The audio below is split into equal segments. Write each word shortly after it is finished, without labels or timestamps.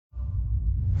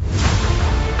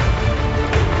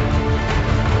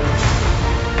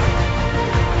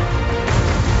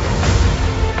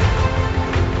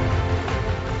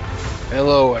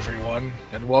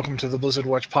welcome to the Blizzard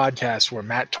Watch podcast, where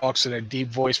Matt talks in a deep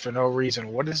voice for no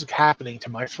reason. What is happening to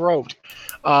my throat?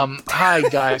 Hi,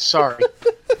 guys. Sorry.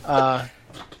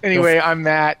 Anyway, I'm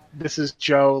Matt. This is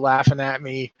Joe laughing at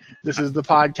me. This is the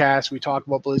podcast. We talk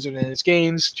about Blizzard and its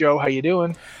games. Joe, how you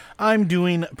doing? I'm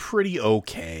doing pretty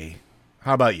okay.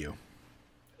 How about you?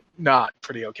 Not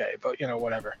pretty okay, but,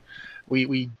 whatever.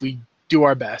 We do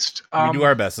our best. We do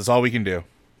our best. That's all we can do.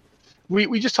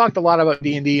 We just talked a lot about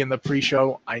D&D in the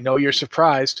pre-show. I know you're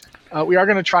surprised. We are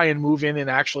going to try and move in and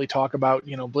actually talk about,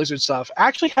 Blizzard stuff.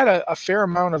 Actually had a fair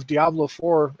amount of Diablo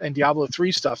 4 and Diablo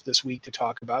 3 stuff this week to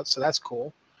talk about, so that's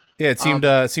cool. Yeah, it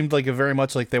seemed like very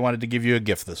much like they wanted to give you a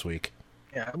gift this week.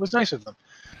 Yeah, it was nice of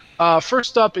them.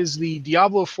 First up is the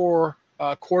Diablo 4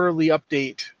 quarterly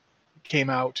update came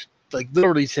out, like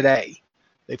literally today.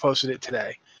 They posted it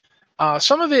today.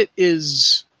 Some of it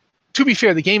is... To be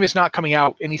fair, the game is not coming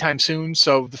out anytime soon,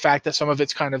 so the fact that some of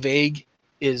it's kind of vague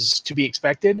is to be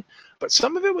expected. But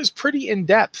some of it was pretty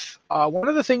in-depth. One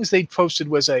of the things they posted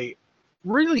was a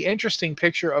really interesting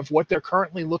picture of what they're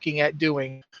currently looking at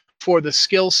doing for the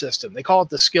skill system. They call it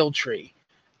the skill tree.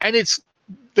 And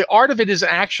the art of it is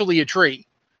actually a tree.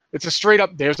 It's a straight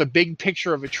up, there's a big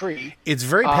picture of a tree. It's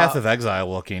very Path of Exile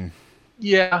looking.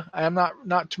 Yeah, I am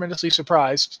not tremendously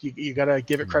surprised. You got to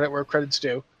give it credit where credit's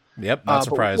due. Yep, not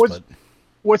surprised. But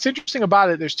what's interesting about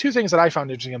it, there's two things that I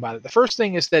found interesting about it. The first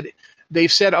thing is that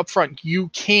they've said up front, you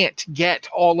can't get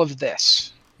all of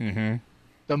this. Mm-hmm.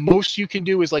 The most you can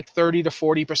do is like 30 to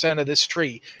 40% of this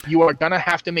tree. You are going to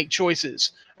have to make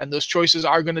choices, and those choices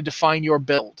are going to define your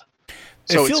build.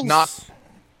 So it's not...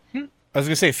 I was going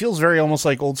to say, it feels very almost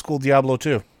like old school Diablo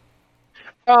 2.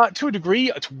 To a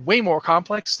degree, it's way more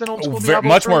complex than old school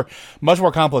Diablo. Much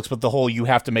more complex, but the whole you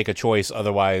have to make a choice,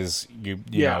 otherwise you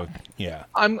know.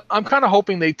 I'm kind of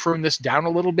hoping they prune this down a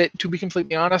little bit, to be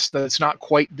completely honest, that it's not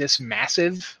quite this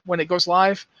massive when it goes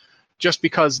live, just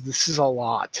because this is a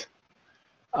lot.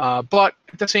 But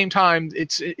at the same time,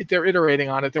 they're iterating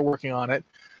on it, they're working on it.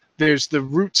 There's the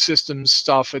root systems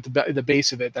stuff at the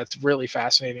base of it that's really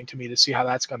fascinating to me to see how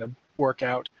that's going to work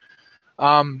out.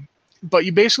 But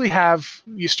you basically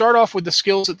you start off with the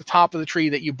skills at the top of the tree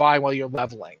that you buy while you're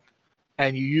leveling.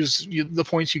 And you use the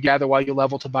points you gather while you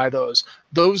level to buy those.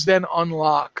 Those then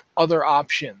unlock other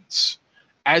options.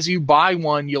 As you buy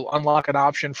one, you'll unlock an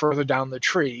option further down the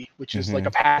tree, which is like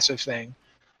a passive thing.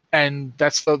 And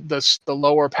that's the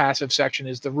lower passive section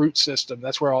is the root system.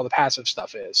 That's where all the passive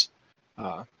stuff is.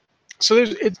 So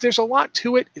there's a lot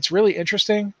to it. It's really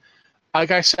interesting.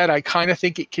 Like I said, I kind of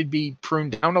think it could be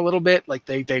pruned down a little bit. Like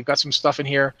they've got some stuff in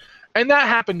here. And that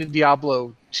happened in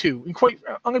Diablo 2. And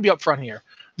I'm going to be upfront here.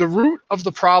 The root of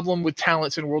the problem with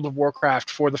talents in World of Warcraft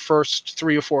for the first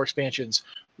 3 or 4 expansions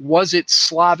was its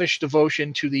slavish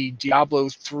devotion to the Diablo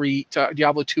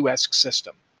 2-esque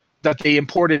system that they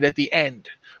imported at the end.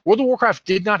 World of Warcraft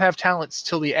did not have talents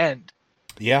till the end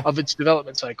of its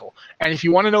development cycle. And if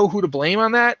you want to know who to blame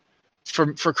on that,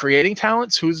 for creating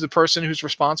talents, who's the person who's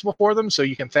responsible for them, so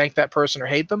you can thank that person or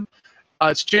hate them,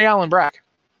 it's J. Allen Brack.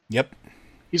 Yep.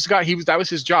 He's the guy, that was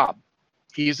his job.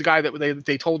 He's the guy that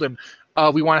they told him,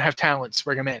 we want to have talents,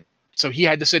 bring him in. So he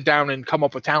had to sit down and come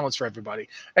up with talents for everybody.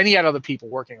 And he had other people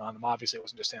working on them. Obviously, it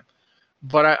wasn't just him.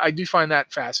 But I do find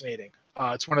that fascinating.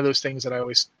 It's one of those things that I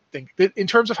always think, that in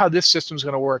terms of how this system's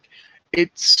going to work,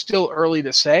 it's still early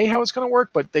to say how it's going to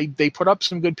work, but they put up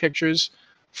some good pictures.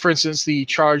 For instance, the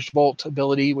charged bolt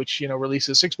ability, which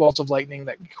releases 6 bolts of lightning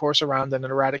that course around in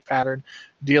an erratic pattern,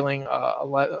 dealing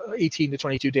 18 to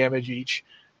 22 damage each,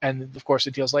 and of course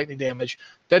it deals lightning damage.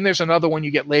 Then there's another one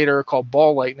you get later called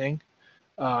ball lightning,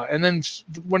 and then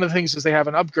one of the things is they have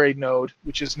an upgrade node,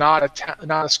 which is not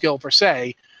a skill per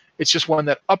se. It's just one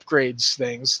that upgrades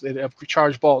things. They have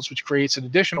charged bolts, which creates an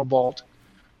additional bolt.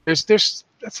 That's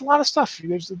a lot of stuff.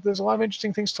 There's a lot of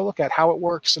interesting things to look at, how it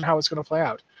works and how it's going to play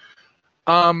out.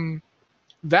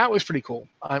 That was pretty cool.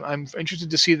 I'm interested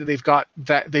to see that they've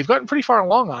gotten pretty far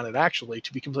along on it, actually,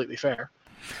 to be completely fair.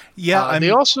 Yeah, I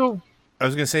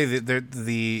was gonna say that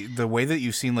the way that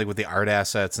you've seen, like, with the art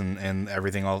assets and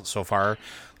everything else so far,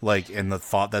 like, and the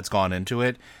thought that's gone into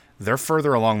it, they're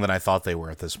further along than I thought they were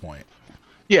at this point.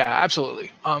 Yeah,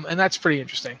 absolutely. And that's pretty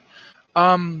interesting.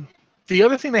 The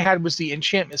other thing they had was the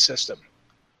enchantment system,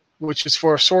 which is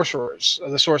for sorcerers,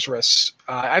 the sorceress.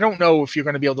 I don't know if you're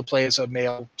going to be able to play as a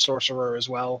male sorcerer as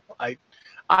well.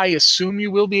 I assume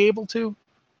you will be able to.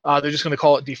 They're just going to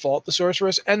call it default the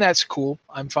sorceress, and that's cool.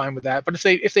 I'm fine with that. But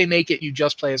if they make it you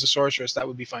just play as a sorceress, that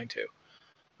would be fine too.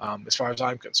 As far as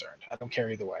I'm concerned, I don't care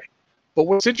either way. But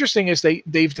what's interesting is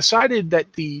they've decided that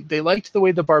they liked the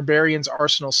way the Barbarian's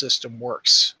arsenal system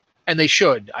works, and they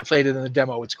should. I played it in the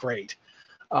demo; it's great.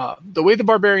 The way the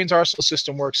Barbarians' arsenal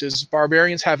system works is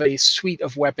Barbarians have a suite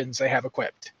of weapons they have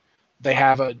equipped. They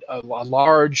have a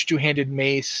large two-handed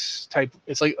mace type.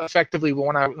 It's like effectively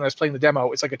when I was playing the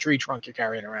demo, it's like a tree trunk you're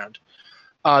carrying around.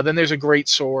 Then there's a great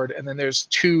sword, and then there's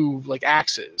two like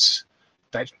axes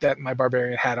that my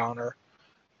Barbarian had on her,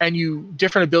 and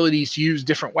different abilities use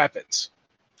different weapons.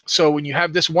 So when you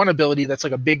have this one ability that's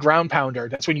like a big ground pounder,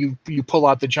 that's when you pull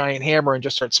out the giant hammer and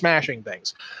just start smashing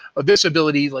things. This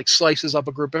ability like slices up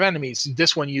a group of enemies.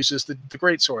 This one uses the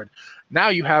great sword. Now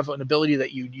you have an ability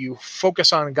that you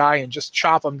focus on a guy and just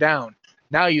chop him down.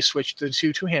 Now you switch to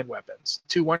two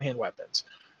one-hand weapons.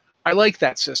 I like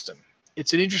that system.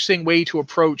 It's an interesting way to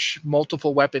approach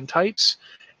multiple weapon types.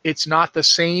 It's not the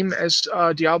same as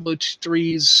Diablo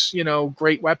 3's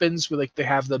great weapons, where like they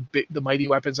have the mighty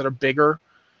weapons that are bigger.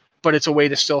 But it's a way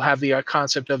to still have the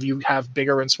concept of you have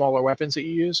bigger and smaller weapons that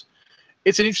you use.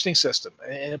 It's an interesting system,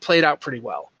 and it played out pretty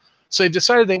well. So they've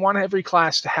decided they want every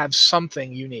class to have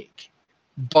something unique,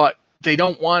 but they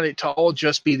don't want it to all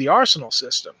just be the arsenal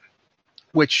system,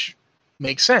 which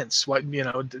makes sense.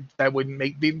 That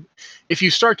wouldn't if you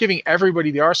start giving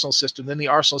everybody the arsenal system, then the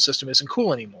arsenal system isn't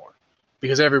cool anymore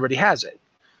because everybody has it.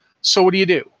 So what do you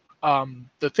do?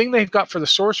 The thing they've got for the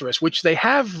sorceress, which they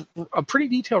have a pretty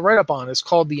detailed write-up on, is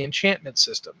called the enchantment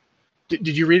system.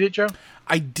 Did you read it, Joe?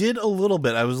 I did a little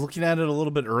bit. I was looking at it a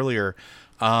little bit earlier.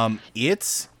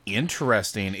 It's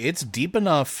interesting. It's deep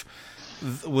enough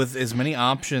with as many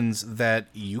options that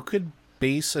you could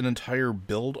base an entire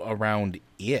build around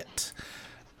it.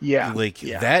 Yeah.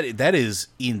 That is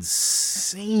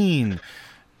insane.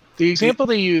 The example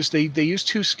they use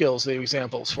two skills, the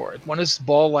examples for it. One is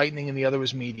ball lightning and the other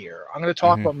was meteor. I'm going to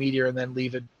talk about meteor and then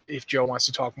leave it if Joe wants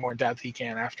to talk more in depth, he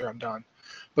can after I'm done.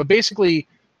 But basically,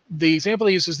 the example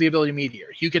they use is the ability meteor.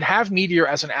 You could have meteor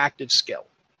as an active skill.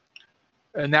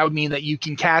 And that would mean that you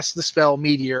can cast the spell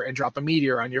meteor and drop a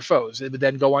meteor on your foes. It would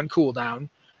then go on cooldown,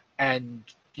 and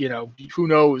who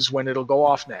knows when it'll go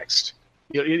off next.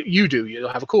 You'll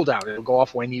have a cooldown. It'll go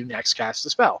off when you next cast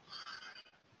the spell.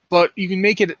 But you can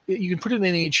put it in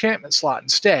the enchantment slot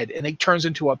instead, and it turns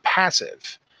into a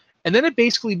passive. And then it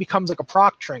basically becomes like a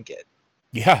proc trinket.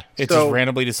 Yeah, it just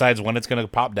randomly decides when it's going to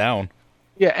pop down.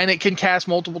 Yeah, and it can cast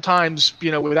multiple times,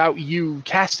 without you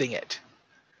casting it.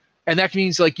 And that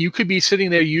means like you could be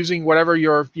sitting there using whatever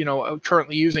you're,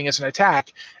 currently using as an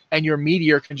attack, and your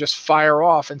meteor can just fire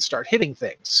off and start hitting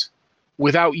things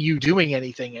without you doing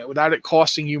anything, without it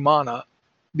costing you mana,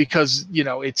 because,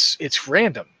 it's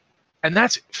random. And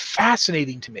that's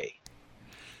fascinating to me.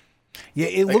 Yeah,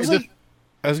 it looks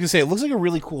I was gonna say it looks like a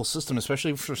really cool system,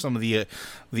 especially for some of the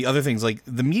other things. Like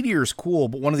the meteor is cool,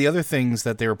 but one of the other things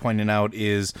that they were pointing out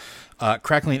is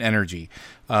crackling energy.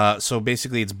 So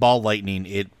basically, it's ball lightning.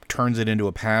 It turns it into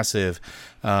a passive,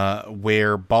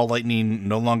 where ball lightning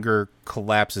no longer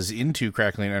collapses into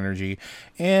crackling energy,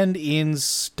 and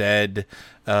instead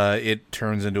it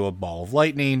turns into a ball of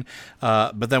lightning.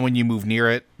 But then when you move near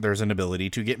it, there's an ability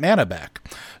to get mana back.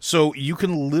 So you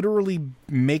can literally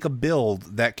make a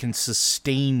build that can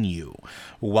sustain you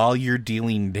while you're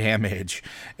dealing damage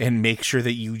and make sure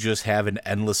that you just have an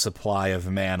endless supply of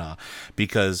mana,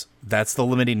 because that's the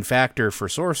limiting factor for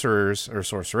sorcerers or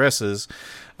sorceresses,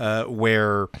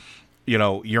 where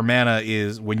your mana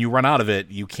is, when you run out of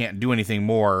it, you can't do anything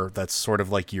more. That's sort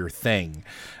of like your thing.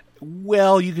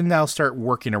 Well, you can now start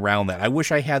working around that. I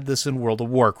wish I had this in World of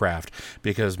Warcraft,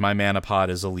 because my mana pod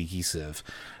is a leaky sieve.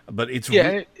 But it's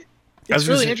it's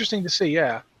really interesting to see.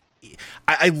 Yeah,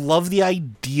 I love the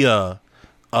idea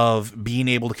of being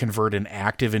able to convert an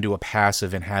active into a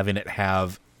passive and having it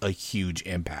have a huge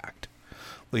impact.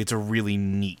 Like, it's a really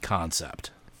neat concept.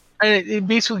 And it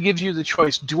basically gives you the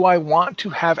choice: do I want to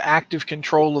have active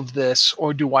control of this,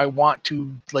 or do I want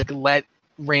to let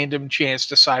random chance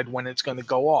decide when it's going to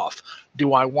go off?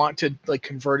 Do I want to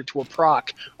convert it to a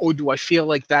proc, or do I feel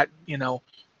like that,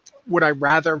 would I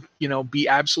rather, be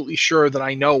absolutely sure that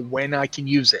I know when I can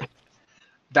use it?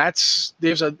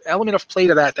 There's an element of play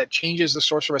to that changes the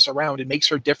sorceress around and makes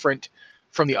her different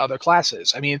from the other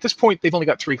classes. I mean, at this point, they've only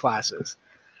got 3 classes.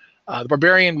 The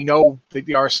Barbarian, we know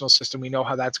the arsenal system. We know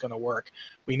how that's going to work.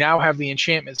 We now have the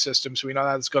enchantment system, so we know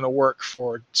how that's going to work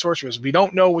for sorcerers. We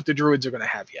don't know what the druids are going to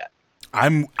have yet.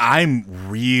 I'm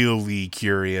really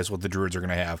curious what the druids are going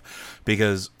to have,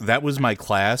 because that was my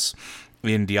class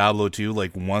in Diablo 2.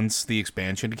 Like, once the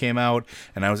expansion came out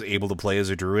and I was able to play as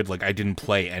a druid, I didn't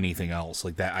play anything else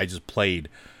like that. I just played,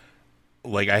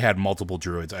 I had multiple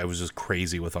druids. I was just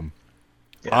crazy with them.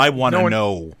 Yeah, I want to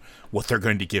know what they're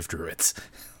going to give druids.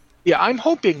 Yeah, I'm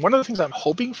hoping, one of the things I'm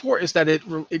hoping for is that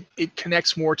it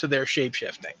connects more to their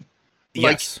shape-shifting.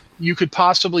 Yes. Like you could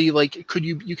possibly you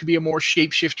could be a more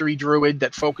shapeshiftery druid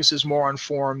that focuses more on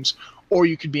forms, or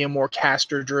you could be a more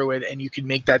caster druid and you could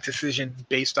make that decision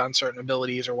based on certain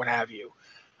abilities or what have you.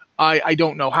 I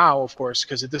don't know how, of course,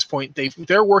 because at this point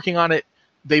they're working on it.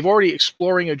 They've already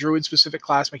exploring a druid specific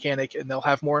class mechanic, and they'll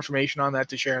have more information on that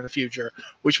to share in the future,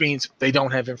 which means they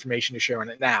don't have information to share on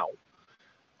it now.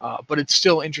 But it's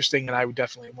still interesting, and I would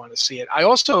definitely want to see it.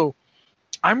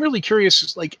 I'm really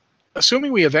curious, like,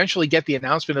 assuming we eventually get the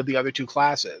announcement of the other two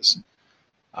classes.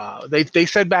 They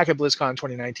said back at BlizzCon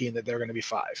 2019 that they're going to be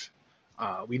 5.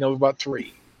 We know about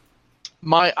 3.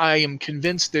 I am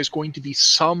convinced there's going to be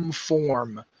some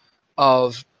form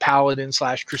of Paladin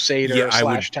 / Crusader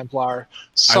 / Templar,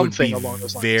 something along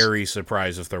those lines. Very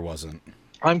surprised if there wasn't.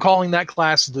 I'm calling that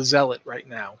class the Zealot right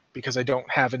now because I don't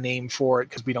have a name for it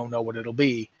because we don't know what it'll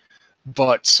be.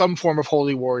 But some form of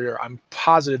Holy Warrior, I'm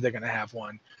positive they're going to have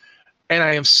one. And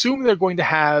I assume they're going to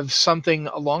have something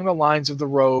along the lines of the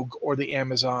Rogue or the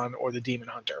Amazon or the Demon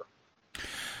Hunter.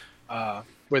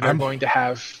 Where they're going to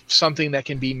have something that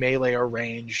can be melee or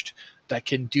ranged that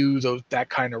can do that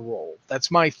kind of role. That's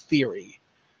my theory.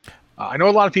 I know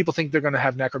a lot of people think they're going to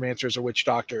have necromancers or witch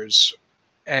doctors,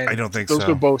 and I don't think those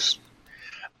so. are both.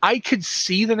 I could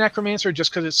see the necromancer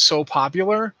just because it's so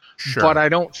popular, sure. But I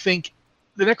don't think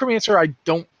the necromancer. I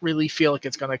don't really feel like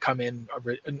it's going to come in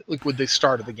like with the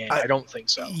start of the game. I don't think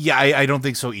so. Yeah, I don't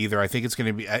think so either. I think it's going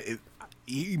to be.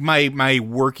 My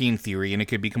working theory, and it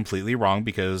could be completely wrong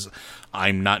because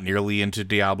I'm not nearly into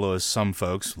Diablo as some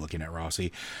folks, looking at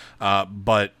Rossi,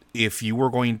 but if you were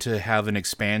going to have an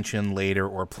expansion later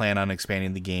or plan on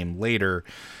expanding the game later,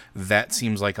 that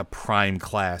seems like a prime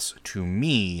class to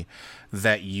me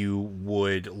that you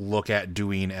would look at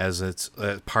doing as it's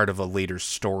part of a later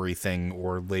story thing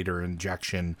or later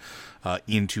injection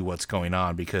into what's going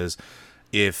on, because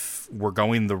if we're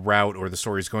going the route, or the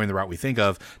story's going the route we think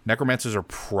of, necromancers are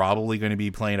probably going to be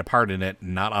playing a part in it,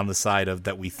 not on the side of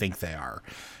that we think they are,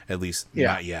 at least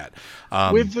not yet.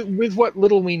 With what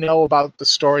little we know about the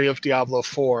story of Diablo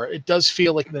 4, it does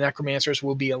feel like the necromancers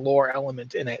will be a lore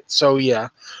element in it. So yeah,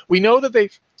 we know that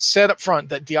they've said up front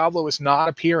that Diablo is not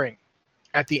appearing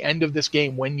at the end of this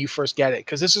game when you first get it,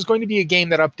 because this is going to be a game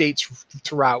that updates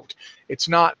throughout. It's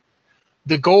not.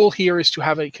 The goal here is to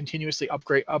have a continuously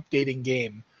updating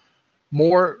game,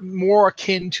 more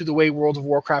akin to the way World of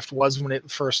Warcraft was when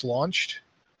it first launched,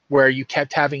 where you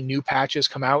kept having new patches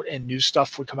come out and new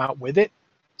stuff would come out with it.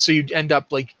 So you'd end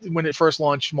up like when it first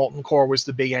launched, Molten Core was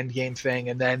the big end game thing,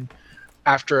 and then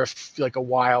after a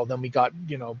while, then we got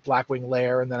Blackwing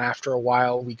Lair, and then after a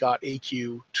while we got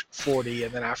AQ 40,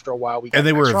 and then after a while we got. And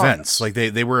they were events, like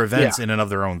they were events in and of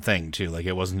their own thing too. Like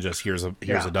it wasn't just here's a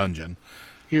dungeon.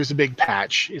 Here's a big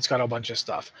patch. It's got a bunch of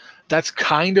stuff. That's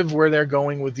kind of where they're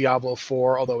going with Diablo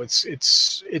 4, although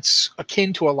it's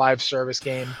akin to a live service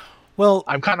game. Well,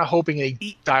 I'm kind of hoping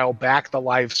they dial back the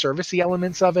live servicey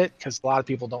elements of it, because a lot of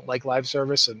people don't like live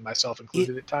service, and myself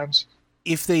included at times.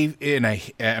 If they, and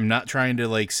I'm not trying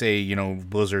to say,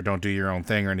 Blizzard, don't do your own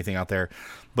thing or anything out there,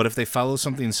 but if they follow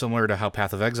something similar to how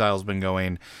Path of Exile has been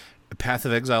going, Path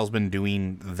of Exile's been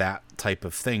doing that type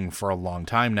of thing for a long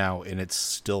time now, and it's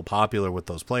still popular with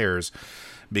those players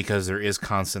because there is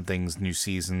constant things, new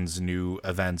seasons, new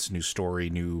events, new story,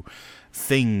 new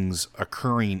things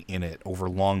occurring in it over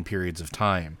long periods of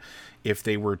time. If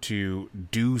they were to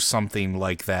do something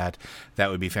like that,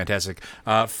 that would be fantastic.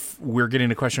 We're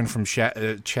getting a question from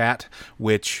chat,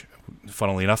 which,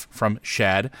 funnily enough, from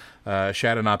Shad.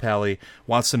 Shad Anapali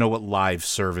wants to know what live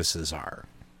services are.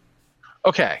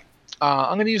 Okay.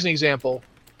 I'm going to use an example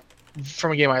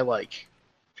from a game I like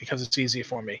because it's easy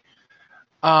for me.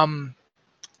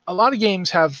 A lot of games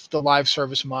have the live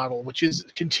service model, which is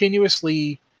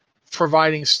continuously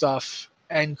providing stuff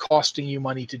and costing you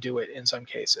money to do it in some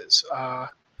cases.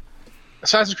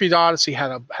 Assassin's Creed Odyssey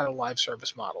had a live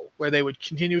service model where they would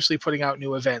continuously putting out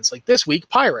new events. Like this week,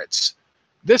 pirates.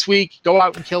 This week, go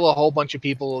out and kill a whole bunch of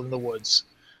people in the woods.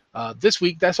 This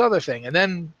week, that's other thing. And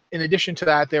then in addition to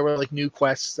that, there were new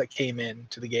quests that came in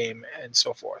to the game and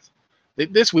so forth.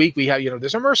 This week we have,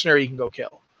 there's a mercenary you can go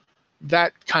kill.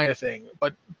 That kind of thing.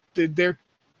 But in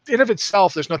of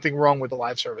itself, there's nothing wrong with the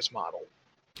live service model.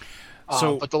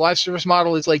 But the live service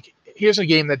model is here's a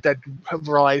game that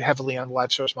relied heavily on the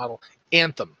live service model.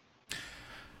 Anthem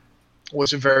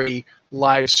was a very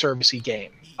live servicey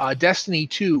game. Destiny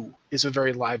 2 is a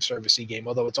very live servicey game,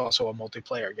 although it's also a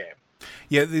multiplayer game.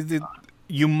 Yeah,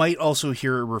 you might also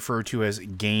hear it referred to as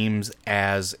games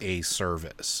as a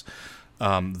service.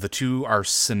 The two are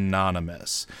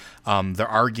synonymous. There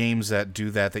are games that do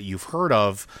that you've heard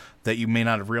of that you may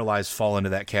not have realized fall into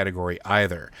that category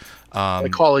either.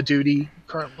 Like Call of Duty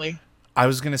currently. I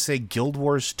was going to say Guild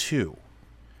Wars 2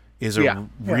 is a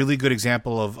really good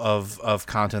example of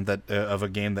content that of a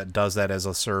game that does that as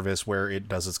a service where it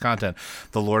does its content.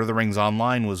 The Lord of the Rings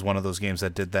Online was one of those games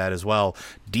that did that as well.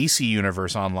 DC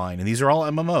Universe Online, and these are all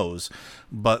MMOs,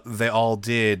 but they all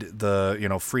did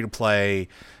the free to play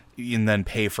and then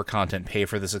pay for content, pay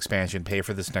for this expansion, pay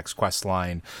for this next quest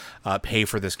line, pay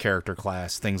for this character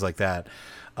class, things like that.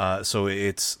 So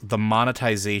it's the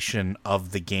monetization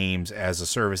of the games as a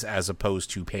service as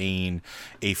opposed to paying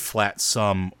a flat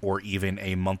sum or even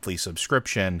a monthly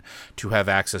subscription to have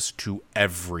access to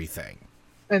everything.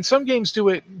 And some games do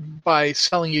it by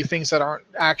selling you things that aren't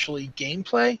actually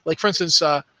gameplay. Like, for instance,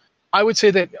 I would say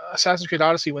that Assassin's Creed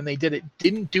Odyssey, when they did it,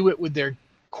 didn't do it with their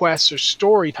quests or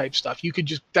story type stuff. You could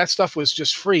just, that stuff was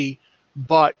just free,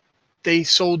 but they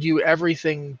sold you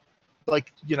everything.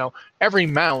 Like, every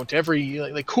mount, every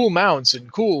like cool mounts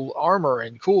and cool armor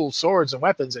and cool swords and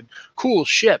weapons and cool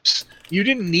ships. You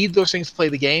didn't need those things to play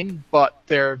the game, but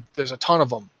there's a ton of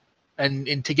them,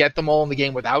 and to get them all in the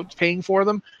game without paying for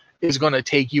them is going to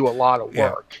take you a lot of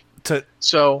work.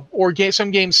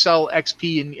 Some games sell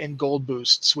XP and gold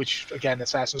boosts, which again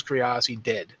Assassin's Creed Odyssey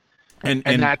did, and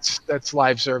that's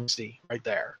live servicey right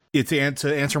there. To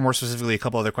answer more specifically a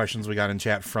couple other questions we got in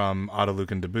chat from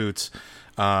Autoluke and DeBoots,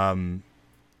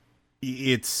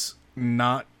 it's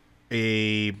not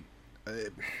a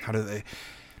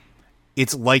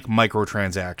it's like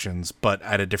microtransactions, but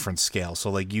at a different scale. So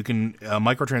like a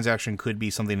microtransaction could be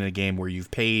something in a game where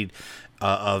you've paid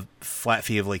a flat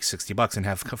fee of like $60 and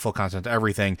have full content to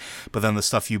everything, but then the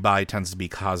stuff you buy tends to be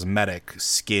cosmetic,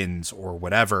 skins, or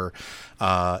whatever,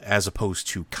 as opposed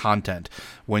to content.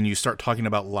 When you start talking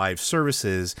about live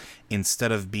services,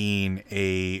 instead of being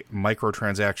a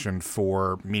microtransaction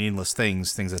for meaningless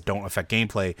things that don't affect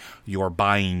gameplay, you're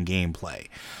buying gameplay.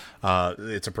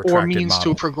 It's a protracted or means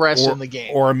model. To progress in the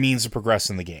game, or a means to progress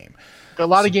in the game. A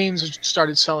lot of games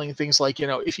started selling things like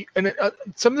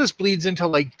some of this bleeds into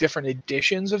like different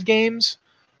editions of games.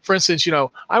 For instance,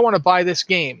 I want to buy this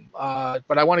game,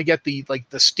 but I want to get the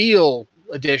Steel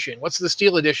edition. What's the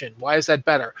Steel edition? Why is that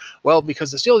better? Well, because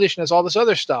the Steel edition has all this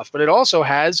other stuff, but it also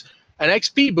has an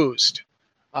XP boost,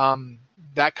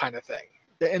 that kind of thing.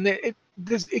 And it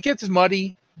gets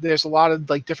muddy. There's a lot of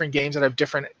like different games that have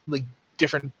different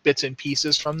bits and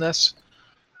pieces from this,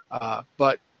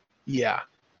 but yeah,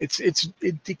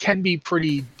 it can be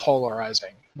pretty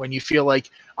polarizing when you feel like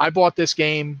I bought this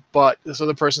game, but this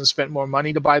other person spent more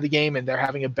money to buy the game and they're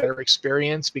having a better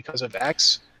experience because of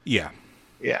X. Yeah,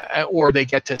 or they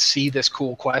get to see this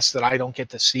cool quest that I don't get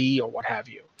to see, or what have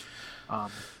you.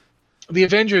 The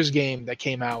Avengers game that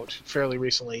came out fairly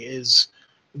recently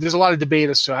there's a lot of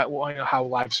debate as to how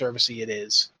live servicey it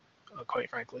is, quite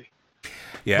frankly.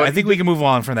 Yeah, but I think we can move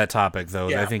on from that topic, though.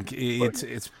 Yeah, I think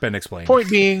it's been explained. Point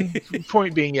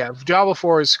being, yeah, Diablo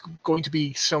 4 is going to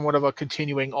be somewhat of a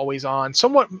continuing, always on,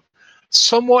 somewhat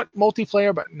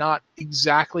multiplayer, but not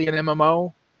exactly an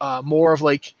MMO. More of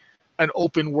like an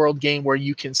open world game where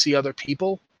you can see other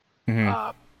people,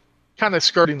 kind of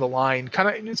skirting the line.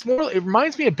 It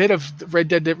reminds me a bit of Red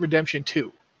Dead Redemption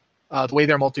 2, the way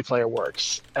their multiplayer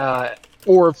works,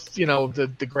 or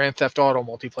the Grand Theft Auto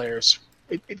multiplayers.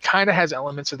 It kind of has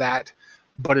elements of that,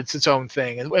 but it's its own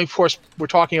thing. And of course, we're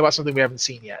talking about something we haven't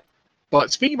seen yet.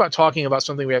 But speaking about talking about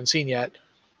something we haven't seen yet,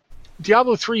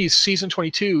 Diablo 3's Season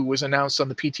 22 was announced on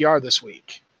the PTR this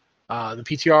week. The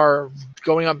PTR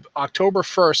going up October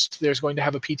 1st, there's going to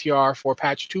have a PTR for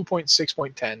patch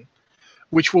 2.6.10,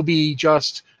 which will be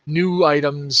just new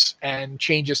items and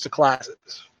changes to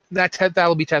classes.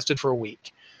 That'll be tested for a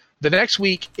week. The next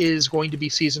week is going to be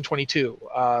Season 22.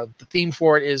 The theme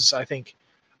for it is,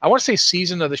 I want to say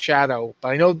Season of the Shadow, but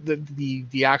I know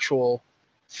the actual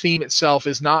theme itself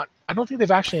is not. I don't think they've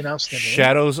actually announced the name.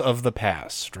 Shadows of the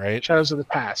Past, right? Shadows of the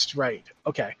Past, right.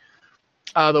 Okay.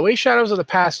 The way Shadows of the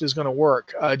Past is going to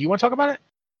work, do you want to talk about it?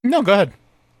 No, go ahead.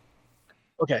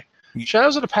 Okay.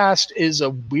 Shadows of the Past is a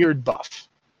weird buff.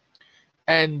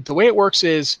 And the way it works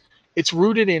is it's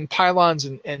rooted in pylons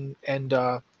and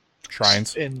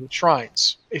shrines. And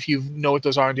shrines, if you know what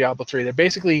those are in Diablo 3. They're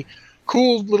basically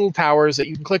cool little towers that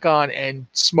you can click on, and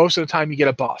most of the time you get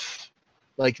a buff.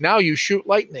 Like now you shoot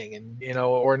lightning, and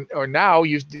or now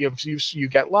you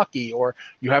get lucky, or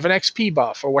you have an XP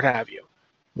buff, or what have you.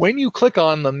 When you click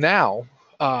on them now,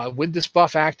 with this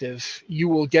buff active, you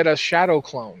will get a shadow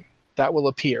clone that will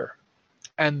appear,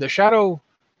 and the shadow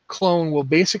clone will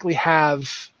basically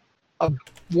have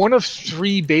one of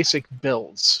 3 basic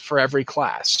builds for every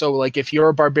class. So like if you're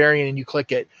a barbarian and you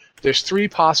click it, there's 3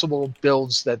 possible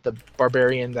builds that the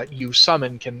barbarian that you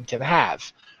summon can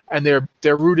have. and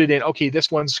they're rooted in, okay,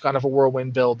 this one's kind of a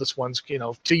whirlwind build, this one's,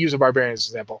 to use a barbarian as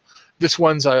an example, this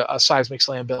one's a seismic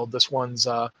slam build, this one's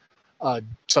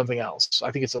something else.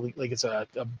 I think it's an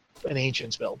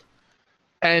ancients build,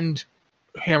 and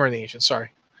Hammer of the Ancients. Sorry.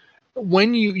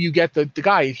 When you get the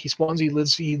guy,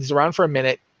 he's around for a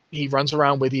minute. He runs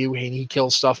around with you and he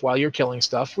kills stuff while you're killing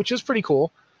stuff, which is pretty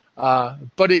cool.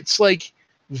 But it's like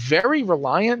very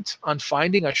reliant on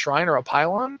finding a shrine or a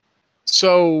pylon.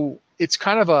 So it's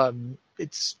kind of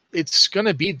it's going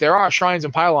to be, there are shrines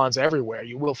and pylons everywhere.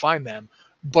 You will find them,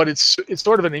 but it's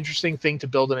sort of an interesting thing to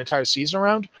build an entire season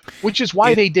around, which is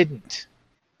why they didn't.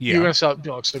 Yeah. You're going to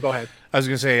sell, so go ahead. I was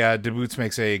going to say, DeBoots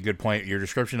makes a good point. Your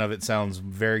description of it sounds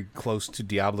very close to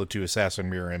Diablo 2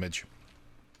 Assassin Mirror Image.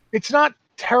 It's not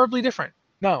terribly different.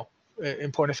 No.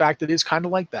 In point of fact, it is kind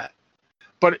of like that.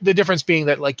 But the difference being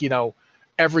that, like,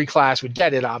 every class would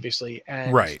get it, obviously.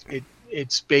 And right.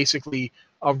 It's basically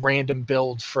a random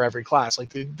build for every class.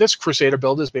 Like, this Crusader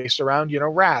build is based around,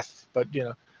 Wrath. But,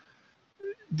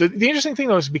 The interesting thing,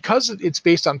 though, is because it's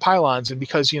based on pylons, and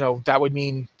because, that would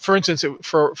mean, for instance,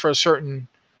 for certain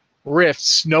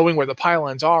rifts, knowing where the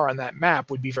pylons are on that map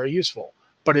would be very useful.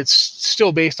 But it's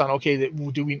still based on, okay,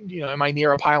 am I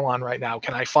near a pylon right now?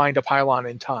 Can I find a pylon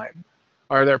in time?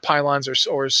 Are there pylons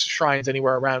or shrines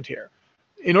anywhere around here?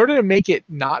 In order to make it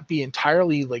not be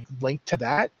entirely linked to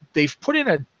that, they've put in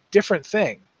a different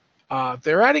thing.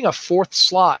 They're adding a 4th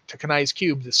slot to Kanai's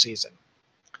Cube this season.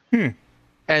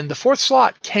 And the 4th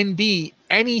slot can be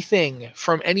anything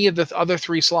from any of the other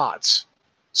 3 slots.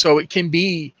 So it can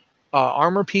be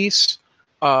armor piece,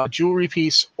 jewelry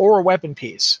piece, or a weapon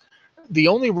piece. The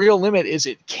only real limit is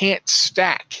it can't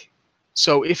stack.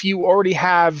 So if you already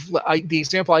have, the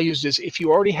example I used is, if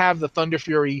you already have the Thunder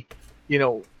Fury,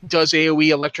 does AoE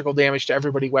electrical damage to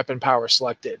everybody weapon power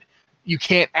selected, you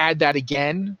can't add that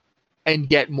again and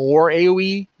get more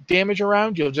AoE damage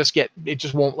around. It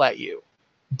just won't let you.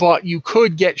 But you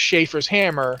could get Schaefer's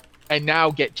Hammer and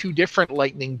now get 2 different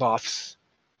lightning buffs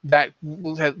that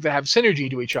have synergy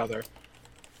to each other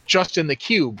just in the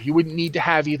cube. You wouldn't need to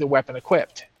have either weapon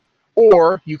equipped.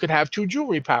 Or you could have 2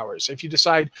 jewelry powers. If you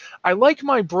decide, I like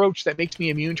my brooch that makes me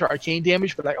immune to arcane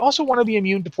damage, but I also want to be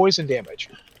immune to poison damage,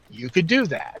 you could do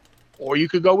that. Or you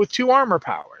could go with 2 armor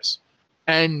powers.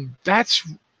 And that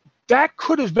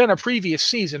could have been a previous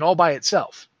season all by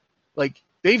itself. Like,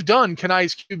 they've done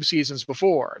Kanai's Cube seasons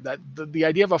before. That the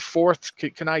idea of a 4th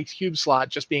Kanai's Cube slot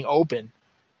just being open,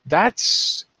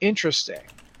 that's interesting.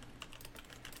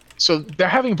 So they're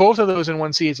having both of those in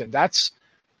one season. That's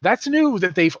new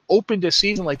that they've opened a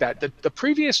season like that. The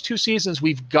previous 2 seasons,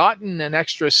 we've gotten an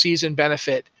extra season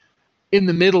benefit in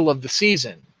the middle of the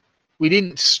season. We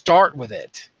didn't start with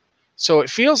it. So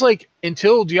it feels like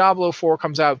until Diablo 4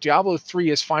 comes out, Diablo 3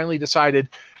 has finally decided,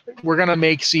 we're going to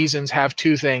make seasons have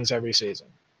 2 things every season.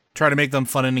 Try to make them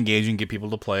fun and engaging, get people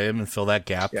to play them, and fill that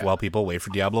gap while people wait for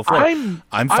Diablo 4.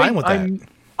 I'm fine with that.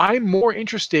 I'm more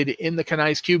interested in the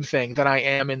Kanai's Cube thing than I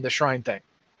am in the Shrine thing.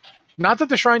 Not that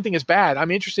the Shrine thing is bad. I'm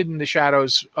interested in the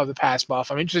Shadows of the Past buff.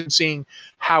 I'm interested in seeing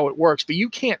how it works, but you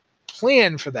can't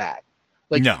plan for that.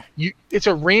 No. It's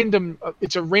a random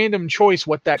choice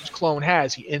what that clone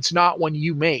has. It's not one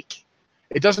you make.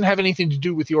 It doesn't have anything to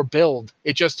do with your build.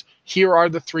 It just, here are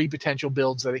the 3 potential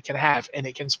builds that it can have, and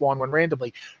it can spawn one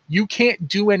randomly. You can't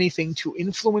do anything to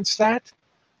influence that.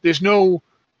 There's no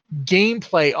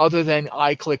gameplay other than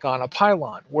I click on a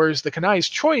pylon. Whereas the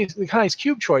Kanai's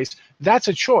Cube choice, that's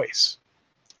a choice.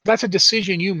 That's a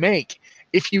decision you make.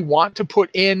 If you want to put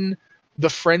in the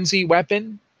frenzy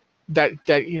weapon that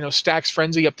stacks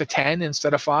frenzy up to 10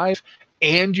 instead of 5,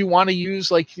 and you want to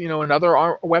use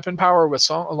another weapon power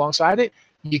alongside it,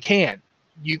 you can.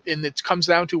 And it comes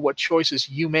down to what choices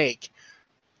you make.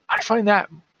 I find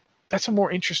that's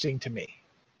more interesting to me.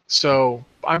 So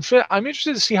I'm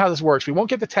interested to see how this works. We won't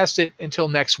get to test it until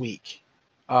next week.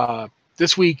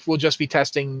 This week we'll just be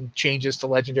testing changes to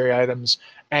legendary items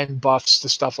and buffs to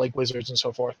stuff like wizards and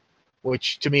so forth,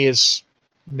 which to me is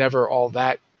never all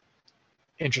that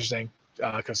interesting.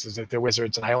 Because they're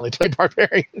wizards and I only play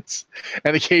barbarians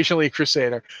and occasionally a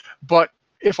crusader. But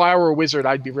if I were a wizard,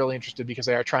 I'd be really interested because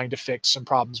they are trying to fix some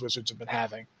problems wizards have been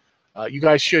having. You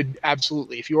guys should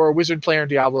absolutely, if you are a wizard player in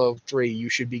Diablo 3, you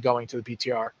should be going to the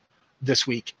PTR this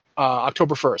week,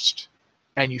 October 1st,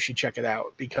 and you should check it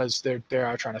out because they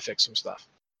are trying to fix some stuff.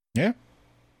 Yeah.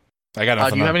 I got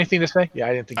nothing. Do you have anything to say? Yeah,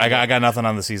 I didn't think. I got nothing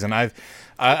on the season.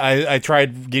 I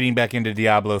tried getting back into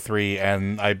Diablo 3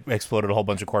 and I exploded a whole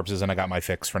bunch of corpses and I got my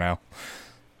fix for now.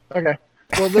 Okay,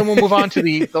 well then we'll move on to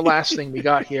the last thing we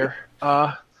got here.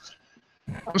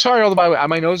 I'm sorry, all by the way,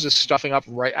 my nose is stuffing up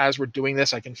right as we're doing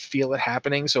this. I can feel it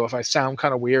happening. So if I sound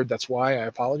kind of weird, that's why. I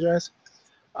apologize.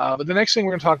 But the next thing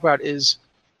we're going to talk about is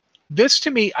this.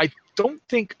 To me, I don't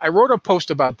think I wrote a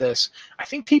post about this. I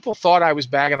think people thought I was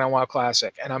bagging on WoW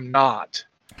Classic, and I'm not.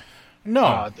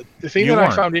 No, the thing that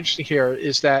I found interesting here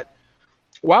is that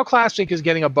WoW Classic is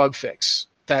getting a bug fix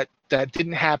that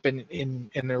didn't happen in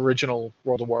the original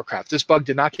World of Warcraft. This bug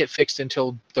did not get fixed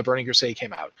until the Burning Crusade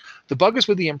came out. The bug is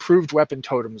with the improved weapon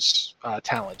totems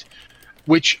talent,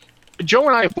 which Joe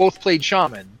and I have both played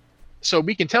Shaman, so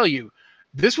we can tell you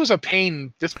this was a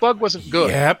pain. This bug wasn't good.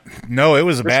 Yep. No, it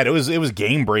was bad. It was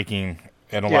game breaking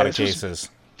in a lot of cases.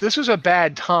 This was a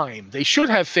bad time. They should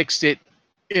have fixed it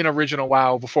in original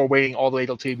WoW before waiting all the way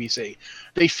till TBC.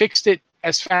 They fixed it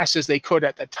as fast as they could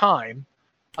at the time.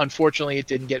 Unfortunately, it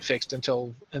didn't get fixed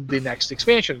until the next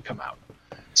expansion had come out.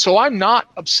 So I'm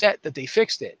not upset that they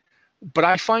fixed it, but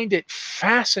I find it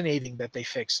fascinating that they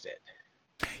fixed it.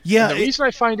 Yeah. And the reason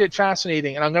I find it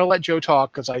fascinating, and I'm going to let Joe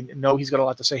talk because I know he's got a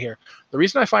lot to say here. The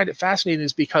reason I find it fascinating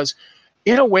is because,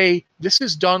 in a way, this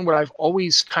has done what I've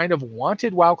always kind of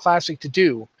wanted WoW Classic to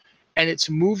do, and it's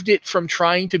moved it from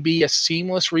trying to be a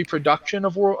seamless reproduction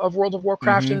of World of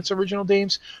Warcraft in its original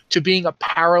games to being a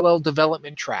parallel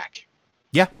development track.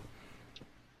 Yeah.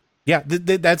 Yeah,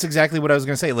 that's exactly what I was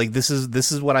going to say. Like, this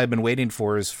is what I've been waiting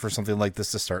for, is for something like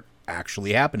this to start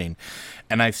actually happening.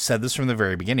 And I've said this from the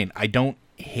very beginning. I don't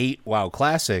hate WoW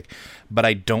Classic, but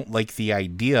I don't like the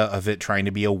idea of it trying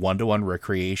to be a one-to-one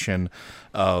recreation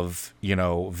of,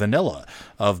 vanilla,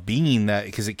 of being that,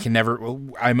 because it can never,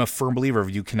 I'm a firm believer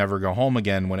of you can never go home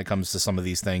again when it comes to some of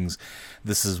these things.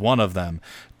 This is one of them.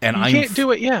 And you can't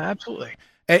do it. Yeah, absolutely.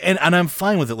 And I'm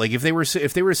fine with it. Like, if they were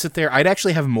to sit there, I'd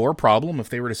actually have more problem if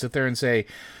they were to sit there and say,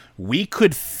 we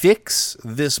could fix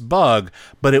this bug,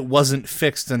 but it wasn't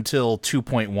fixed until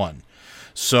 2.1.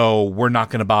 So we're not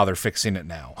going to bother fixing it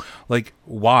now. Like,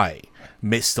 why?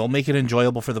 Still make it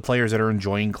enjoyable for the players that are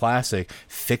enjoying Classic.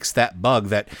 Fix that bug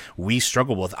that we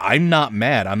struggle with. I'm not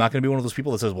mad. I'm not going to be one of those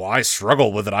people that says, well, I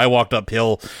struggled with it. I walked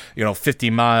uphill, 50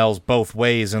 miles both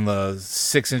ways in the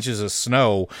 6 inches of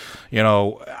snow.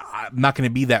 I'm not going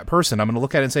to be that person. I'm going to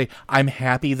look at it and say, I'm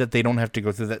happy that they don't have to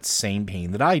go through that same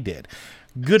pain that I did.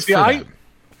 Good for them.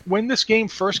 When this game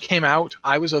first came out,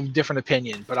 I was of a different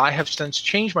opinion, but I have since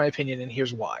changed my opinion, and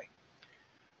here's why.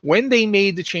 When they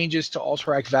made the changes to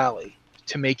Alterac Valley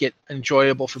to make it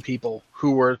enjoyable for people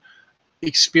who were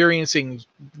experiencing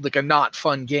like a not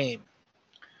fun game,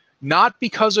 not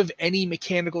because of any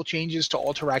mechanical changes to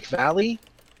Alterac Valley,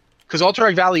 because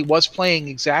Alterac Valley was playing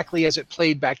exactly as it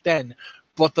played back then,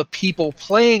 but the people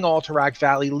playing Alterac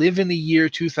Valley live in the year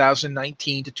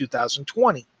 2019 to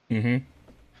 2020. Mm-hmm.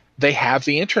 They have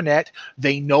the internet.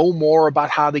 They know more about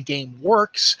how the game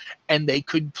works, and they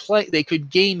could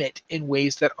game it in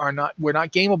ways that were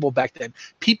not gameable back then.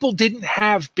 People didn't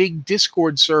have big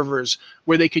Discord servers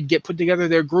where they could put together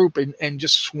their group and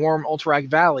just swarm Alterac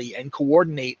Valley and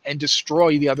coordinate and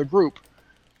destroy the other group.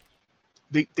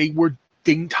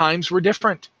 Times were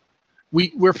different.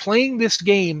 We're playing this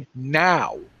game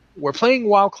now. We're playing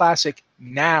WoW Classic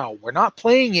now. We're not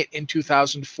playing it in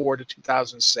 2004 to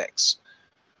 2006.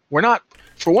 We're not.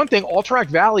 For one thing, Alterac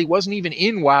Valley wasn't even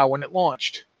in WoW when it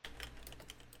launched.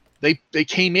 They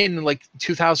came in like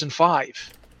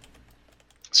 2005.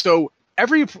 So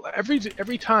every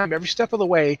time, every step of the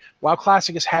way, WoW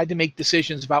Classic has had to make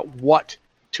decisions about what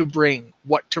to bring,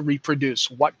 what to reproduce,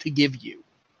 what to give you.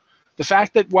 The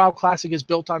fact that WoW Classic is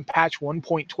built on patch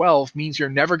 1.12 means you're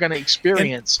never going to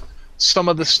experience some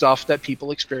of the stuff that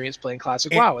people experience playing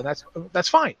Classic WoW, and that's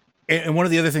fine. And one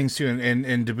of the other things, too,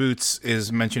 and DeBoots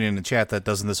is mentioning in the chat that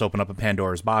doesn't this open up a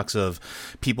Pandora's box of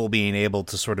people being able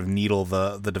to sort of needle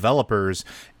the developers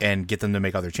and get them to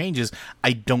make other changes?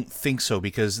 I don't think so,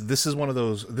 because this is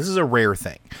a rare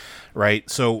thing, right?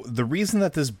 So the reason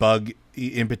that this bug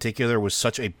in particular was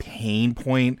such a pain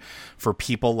point for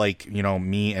people like,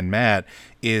 me and Matt,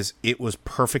 is it was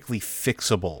perfectly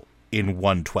fixable in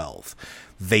 1.12.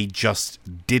 They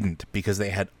just didn't, because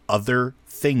they had other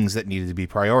things that needed to be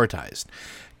prioritized.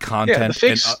 Content.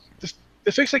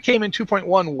 The fix that came in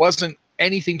 2.1 wasn't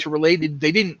anything to related.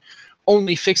 They didn't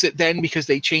only fix it then because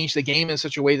they changed the game in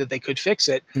such a way that they could fix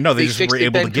it. No, they just were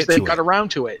able to get to it. They got around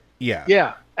to it. Yeah.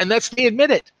 Yeah. And they admit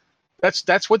it.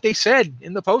 That's what they said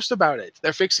in the post about it.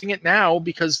 They're fixing it now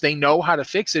because they know how to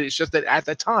fix it. It's just that at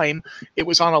the time it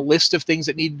was on a list of things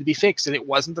that needed to be fixed, and it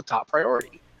wasn't the top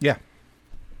priority. Yeah.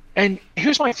 And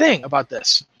here's my thing about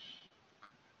this.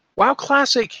 WoW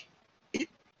Classic, it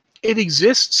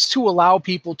exists to allow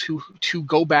people to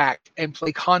go back and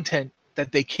play content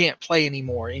that they can't play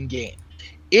anymore in game.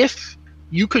 If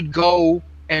you could go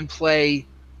and play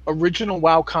original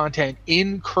WoW content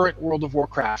in current World of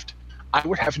Warcraft, I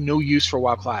would have no use for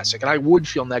WoW Classic, and I would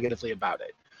feel negatively about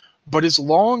it. But as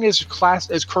long as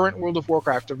current World of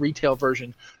Warcraft, the retail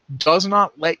version, does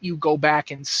not let you go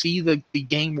back and see the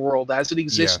game world as it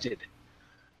existed,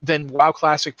 then WoW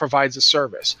Classic provides a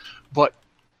service. But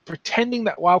pretending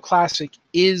that WoW Classic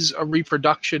is a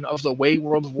reproduction of the way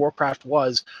World of Warcraft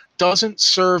was doesn't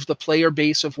serve the player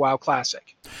base of WoW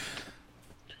Classic.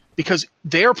 Because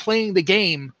they're playing the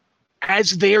game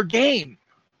as their game.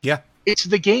 Yeah. It's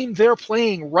the game they're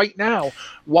playing right now.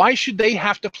 Why should they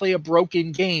have to play a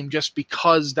broken game just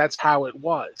because that's how it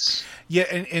was? Yeah,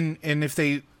 and if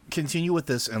they continue with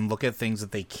this and look at things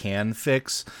that they can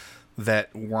fix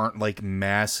that weren't like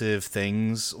massive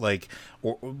things, like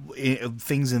or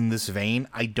things in this vein,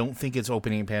 I don't think it's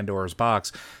opening Pandora's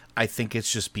box. I think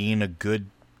it's just being a good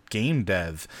game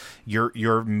dev.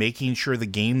 You're making sure the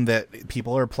game that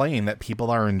people are playing, that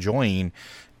people are enjoying,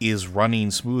 is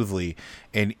running smoothly.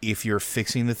 And if you're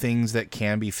fixing the things that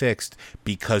can be fixed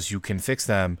because you can fix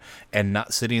them, and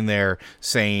not sitting there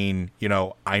saying, you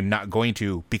know, I'm not going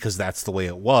to because that's the way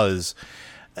it was,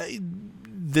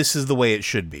 this is the way it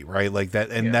should be, right? Like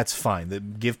that, and that's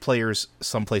fine. Give players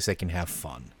someplace they can have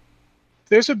fun.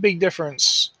 There's a big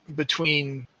difference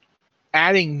between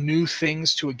adding new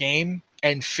things to a game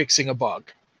and fixing a bug.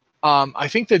 I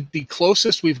think that the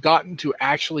closest we've gotten to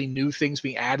actually new things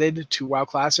being added to WoW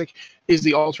Classic is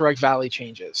the Alterac Valley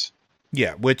changes.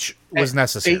 Yeah, which was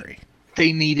necessary.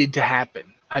 They needed to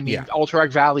happen. I mean,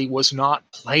 Alterac Valley was not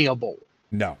playable.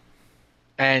 No.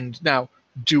 And now,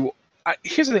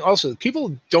 here's the thing also,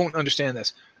 people don't understand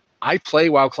this. I play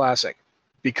WoW Classic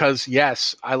because,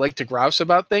 yes, I like to grouse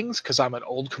about things because I'm an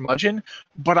old curmudgeon,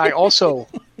 but I also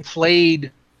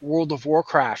played World of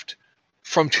Warcraft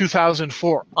from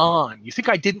 2004 on. You think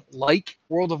I didn't like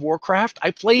World of Warcraft? I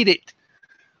played it.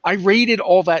 I raided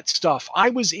all that stuff.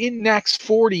 I was in Nax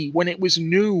 40 when it was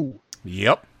new.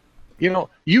 Yep. You know,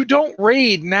 you don't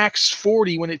raid Nax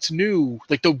 40 when it's new.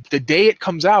 Like the day it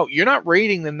comes out, you're not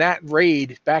raiding in that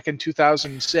raid back in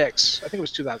 2006. I think it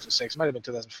was 2006. It might have been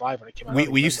 2005 when it came out.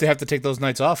 We used to have to take those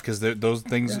nights off because those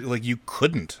things, like, you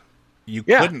couldn't. You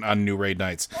couldn't on new raid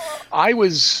nights. I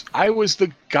was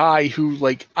the guy who,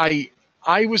 like,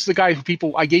 I was the guy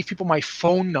who I gave people my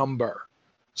phone number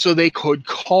so they could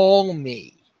call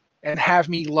me and have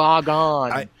me log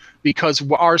on because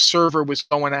our server was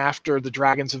going after the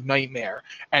Dragons of Nightmare,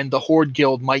 and the Horde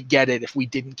Guild might get it if we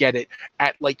didn't get it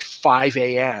at like 5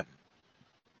 a.m.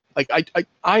 Like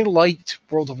I liked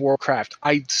World of Warcraft.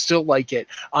 I still like it.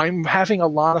 I'm having a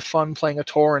lot of fun playing a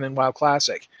Tauren in WoW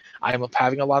Classic. I'm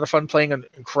having a lot of fun playing an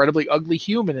incredibly ugly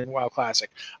human in WoW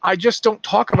Classic. I just don't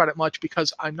talk about it much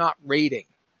because I'm not raiding.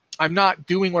 I'm not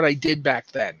doing what I did back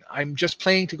then. I'm just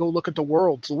playing to go look at the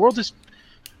world. The world is...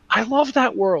 I love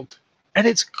that world. And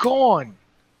it's gone.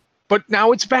 But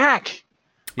now it's back.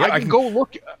 Yeah, I can go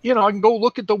look... You know, I can go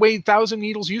look at the way Thousand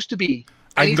Needles used to be.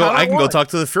 I can go talk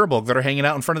to the Firbolg that are hanging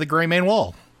out in front of the Greymane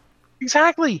Wall.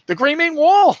 Exactly. The Greymane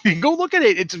Wall. You can go look at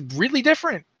it. It's really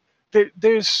different.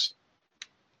 There's...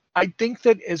 I think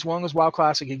that as long as WoW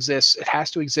Classic exists, it has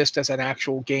to exist as an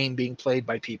actual game being played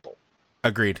by people.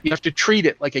 Agreed. You have to treat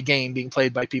it like a game being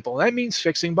played by people. And that means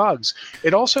fixing bugs.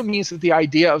 It also means that the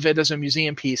idea of it as a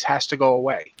museum piece has to go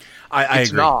away. I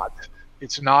agree.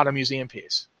 It's not a museum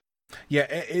piece. Yeah,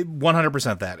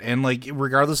 100% that. And, like,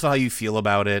 regardless of how you feel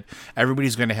about it,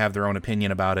 everybody's going to have their own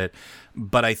opinion about it.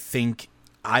 But I think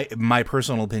my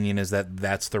personal opinion is that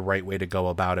that's the right way to go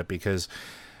about it, because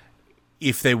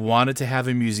if they wanted to have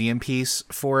a museum piece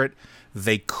for it,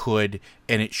 they could,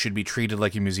 and it should be treated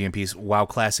like a museum piece. WoW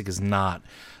Classic is not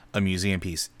a museum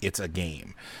piece. It's a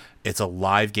game. It's a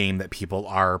live game that people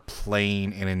are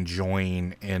playing and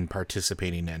enjoying and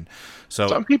participating in. So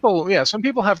some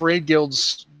people have raid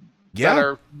guilds that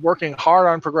are working hard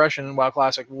on progression in WoW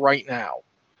Classic right now.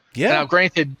 Yeah. Now,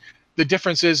 granted, the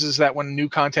difference is that when new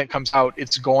content comes out,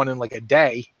 it's gone in like a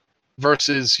day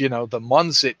versus, you know, the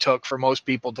months it took for most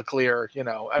people to clear, you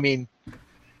know. I mean,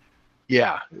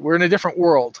 yeah, we're in a different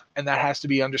world, and that has to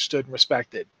be understood and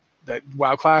respected. That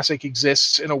WoW Classic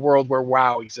exists in a world where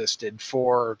WoW existed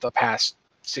for the past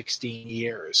 16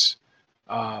 years.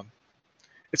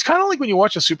 It's kind of like when you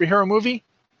watch a superhero movie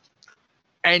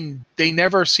and they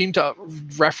never seem to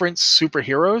reference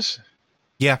superheroes.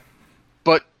 Yeah.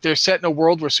 But they're set in a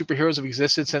world where superheroes have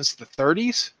existed since the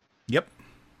 30s. Yep.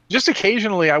 Just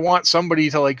occasionally I want somebody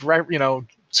to, like, you know,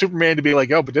 Superman to be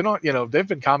like, oh, but they're not, you know, they've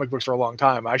been comic books for a long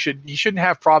time. You shouldn't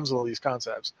have problems with all these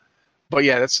concepts. But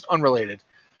yeah, that's unrelated.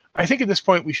 I think at this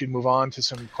point we should move on to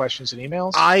some questions and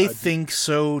emails. I think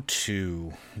so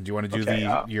too. Do you want to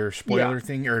do your spoiler yeah.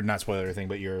 thing, or not spoiler thing,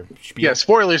 but your spiel? Yeah,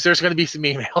 spoilers. There's going to be some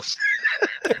emails.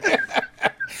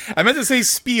 I meant to say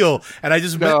spiel, and I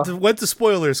just went to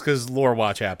spoilers because Lore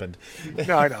Watch happened.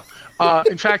 No, I know.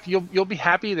 In fact, you'll be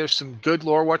happy. There's some good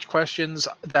Lore Watch questions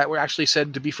that were actually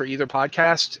said to be for either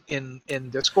podcast in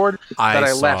Discord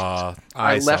I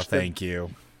left. Thank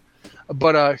you.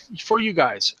 But for you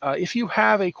guys, if you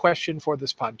have a question for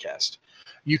this podcast,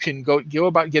 you can go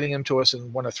about getting them to us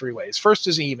in one of three ways. First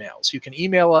is emails. You can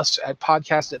email us at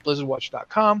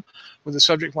podcast@blizzardwatch.com with the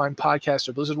subject line podcast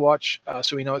or Blizzard Watch,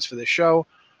 so we know it's for this show.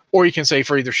 Or you can say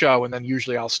for either show, and then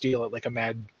usually I'll steal it like a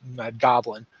mad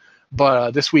goblin.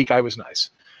 But this week I was nice.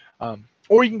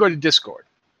 Or you can go to Discord.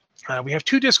 We have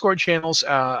two Discord channels,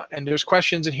 and there's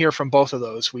questions in here from both of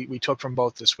those. We took from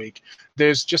both this week.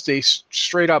 There's just a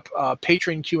straight-up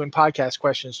patron Q and podcast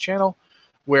questions channel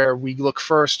where we look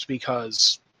first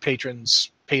because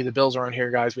patrons pay the bills around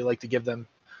here, guys. We like to give them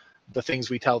the things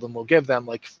we tell them we'll give them,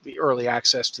 like the early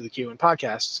access to the Q and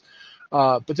podcasts.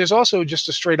 But there's also just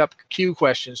a straight-up Q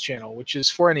questions channel, which is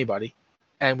for anybody.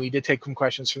 And we did take some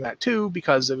questions from that, too,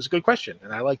 because it was a good question,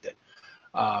 and I liked it.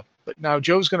 But now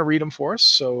Joe's going to read them for us,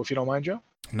 so if you don't mind, Joe.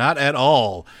 Not at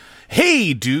all.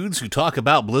 Hey, dudes who talk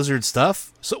about Blizzard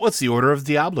stuff. So what's the order of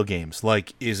Diablo games?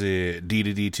 Like, is it D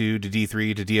to D2 to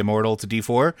D3 to D-Immortal to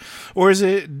D4? Or is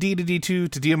it D to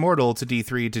D2 to D-Immortal to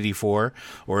D3 to D4?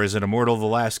 Or is it Immortal the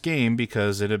last game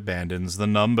because it abandons the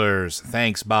numbers?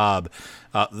 Thanks, Bob.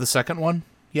 The second one?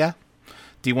 Yeah?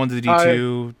 D1 to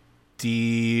D2...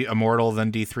 D-Immortal,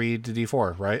 then D3 to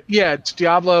D4, right? Yeah, it's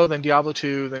Diablo, then Diablo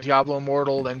 2, then Diablo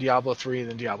Immortal, then Diablo 3,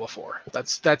 then Diablo 4.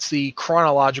 That's the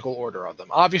chronological order of them.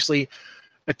 Obviously,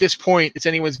 at this point, it's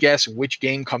anyone's guess which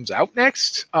game comes out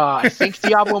next. I think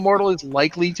Diablo Immortal is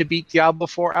likely to beat Diablo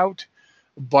 4 out,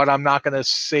 but I'm not going to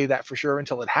say that for sure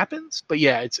until it happens. But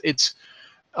yeah, it's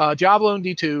Diablo and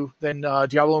D2, then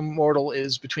Diablo Immortal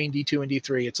is between D2 and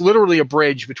D3. It's literally a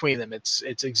bridge between them.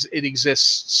 It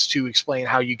exists to explain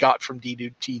how you got from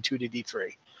D2 to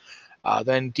D3.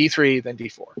 Then D3, then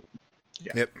D4.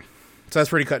 Yeah. Yep. So that's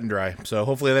pretty cut and dry. So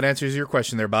hopefully that answers your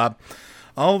question there, Bob.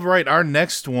 All right, our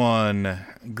next one.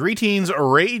 Greetings,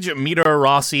 Rage, Mita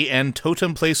Rossi, and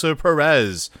Totem Placer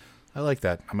Perez. I like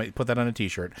that. I might put that on a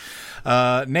t-shirt.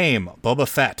 Name, Boba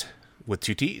Fett. With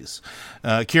two T's.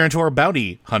 Kieran Tor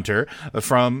Bounty Hunter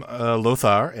from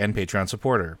Lothar and Patreon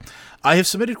supporter. I have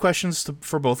submitted questions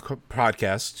for both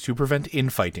podcasts to prevent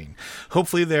infighting.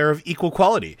 Hopefully they're of equal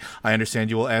quality. I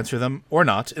understand you will answer them or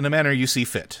not in a manner you see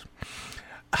fit.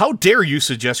 How dare you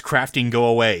suggest crafting go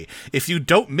away? If you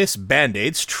don't miss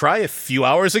Band-Aids, try a few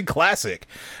hours in Classic.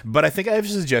 But I think I have a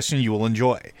suggestion you will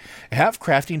enjoy. Have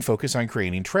crafting focus on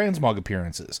creating transmog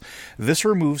appearances. This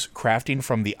removes crafting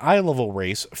from the eye level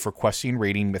race for questing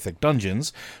raiding mythic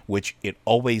dungeons, which it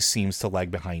always seems to lag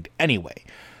behind anyway.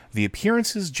 The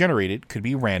appearances generated could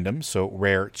be random, so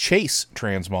rare chase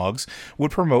transmogs would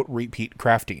promote repeat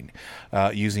crafting.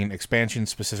 Using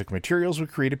expansion-specific materials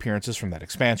would create appearances from that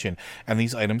expansion, and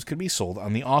these items could be sold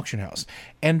on the auction house.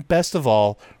 And best of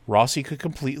all, Rossi could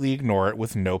completely ignore it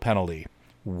with no penalty.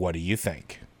 What do you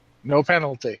think? No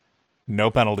penalty.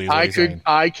 No penalty. I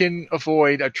can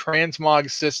avoid a transmog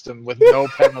system with no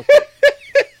penalty.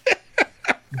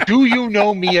 Do you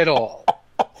know me at all?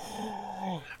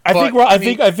 I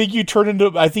think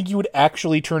you would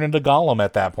actually turn into Gollum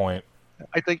at that point.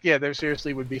 I think there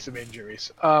seriously would be some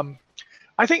injuries.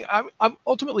 I think I'm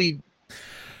ultimately.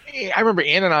 I remember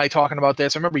Ann and I talking about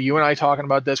this. I remember you and I talking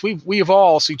about this. We have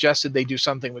all suggested they do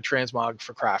something with transmog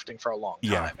for crafting for a long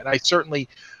time, and I certainly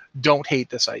don't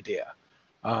hate this idea.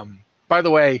 By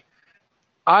the way,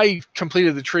 I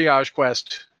completed the triage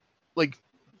quest like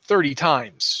 30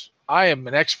 times. I am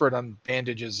an expert on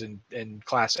bandages in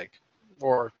Classic.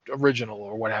 Or original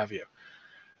or what have you.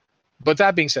 But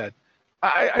that being said,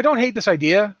 I don't hate this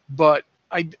idea, but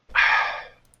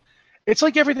it's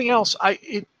like everything else.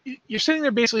 You're sitting there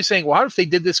basically saying, well, what if they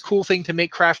did this cool thing to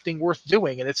make crafting worth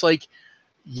doing? And it's like,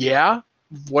 yeah,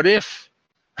 what if?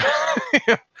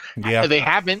 Yeah. They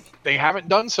haven't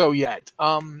done so yet.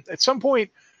 At some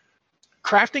point,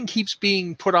 crafting keeps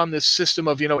being put on this system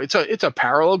of, it's a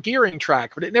parallel gearing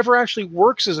track, but it never actually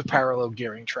works as a parallel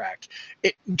gearing track.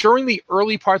 During the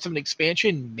early parts of an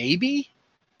expansion, maybe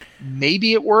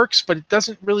it works, but it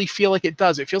doesn't really feel like it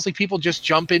does. It feels like people just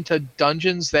jump into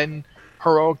dungeons, then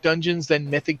heroic dungeons, then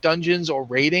mythic dungeons or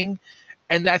raiding,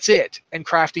 and that's it. And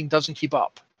crafting doesn't keep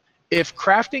up. If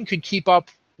crafting could keep up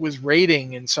with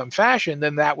raiding in some fashion,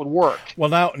 then that would work.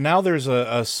 Well, now there's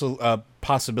a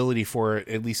possibility for it,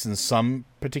 at least in some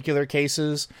particular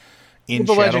cases, in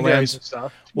the legendaries Shadowlands. and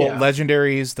stuff. Well, Yeah.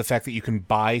 legendaries, the fact that you can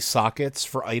buy sockets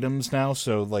for items now,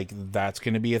 so like that's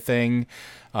going to be a thing.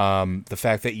 The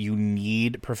fact that you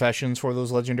need professions for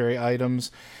those legendary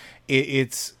items,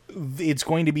 it's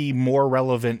going to be more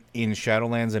relevant in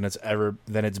Shadowlands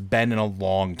than it's been in a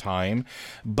long time.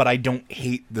 But I don't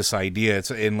hate this idea.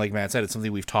 And like Matt said, it's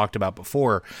something we've talked about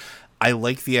before. I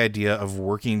like the idea of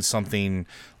working something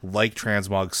like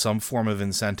Transmog, some form of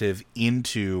incentive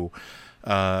into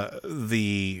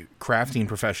the crafting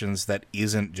professions that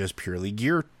isn't just purely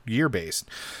gear based.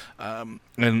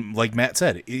 And like Matt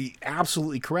said,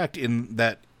 absolutely correct in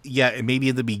that. Yeah, maybe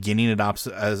at the beginning it operates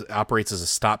as a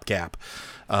stopgap,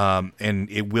 and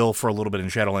it will for a little bit in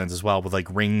Shadowlands as well, with like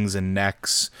rings and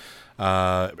necks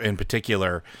in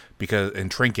particular,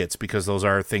 and trinkets, because those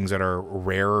are things that are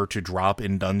rarer to drop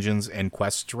in dungeons and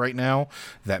quests right now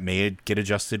that may get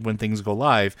adjusted when things go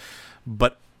live.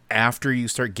 But after you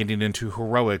start getting into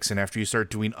heroics and after you start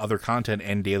doing other content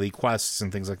and daily quests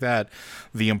and things like that,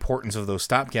 the importance of those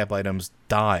stopgap items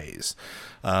dies.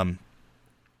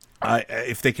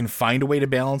 If they can find a way to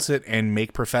balance it and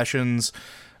make professions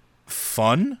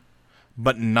fun,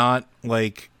 but not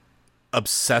like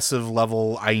obsessive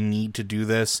level, I need to do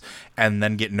this and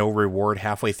then get no reward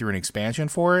halfway through an expansion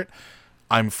for it,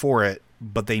 I'm for it.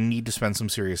 But they need to spend some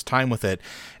serious time with it.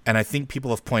 And I think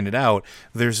people have pointed out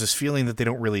there's this feeling that they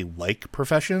don't really like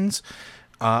professions.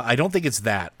 I don't think it's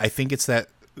that. I think it's that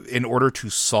in order to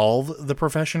solve the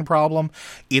profession problem,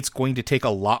 it's going to take a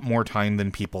lot more time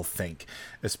than people think,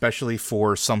 especially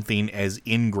for something as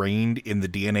ingrained in the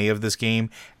DNA of this game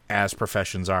as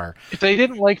professions are. If they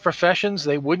didn't like professions,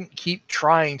 they wouldn't keep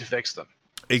trying to fix them.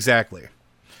 Exactly.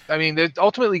 I mean,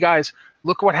 ultimately, guys,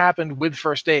 look what happened with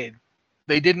first aid.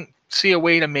 They didn't see a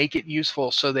way to make it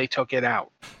useful, so they took it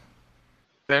out.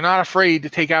 They're not afraid to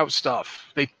take out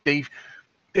stuff. They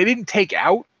didn't take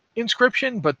out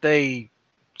Inscription, but they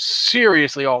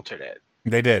seriously altered it.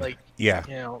 They did. Like, yeah.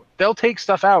 You know, they'll take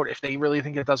stuff out if they really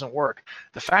think it doesn't work.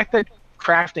 The fact that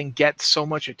crafting gets so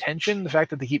much attention, the fact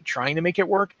that they keep trying to make it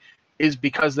work, is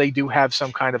because they do have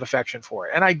some kind of affection for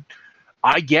it. And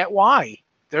I get why.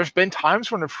 There's been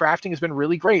times when the crafting has been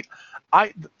really great.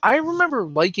 I remember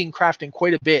liking crafting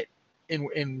quite a bit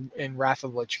in Wrath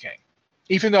of the Lich King,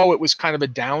 even though it was kind of a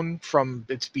down from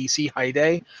its BC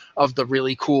heyday of the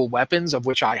really cool weapons, of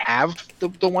which I have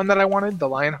the one that I wanted, the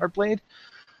Lionheart Blade.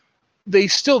 There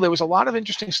was a lot of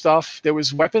interesting stuff. There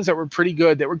was weapons that were pretty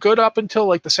good. They were good up until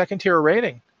like the second tier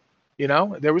rating. You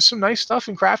know, there was some nice stuff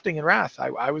in crafting in Wrath.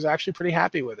 I was actually pretty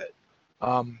happy with it.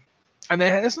 And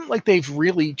it isn't like they've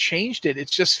really changed it. It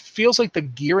just feels like the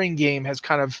gearing game has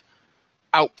kind of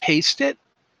outpaced it.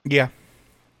 Yeah.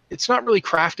 It's not really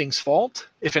crafting's fault.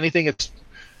 If anything,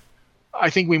 I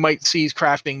think we might see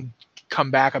crafting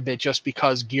come back a bit just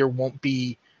because gear won't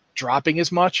be dropping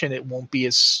as much and it won't be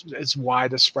as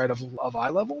wide a spread of eye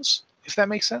levels, if that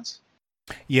makes sense.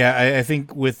 Yeah, I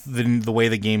think with the way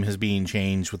the game has been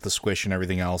changed with the squish and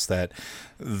everything else, that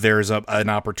there's an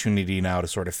opportunity now to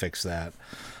sort of fix that.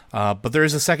 But there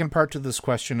is a second part to this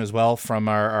question as well from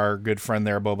our good friend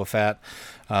there, Boba Fett.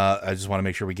 I just want to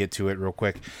make sure we get to it real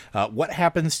quick. What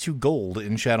happens to gold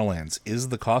in Shadowlands? Is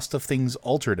the cost of things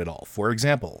altered at all? For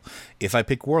example, if I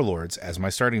pick Warlords as my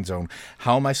starting zone,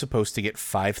 how am I supposed to get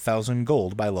 5,000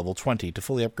 gold by level 20 to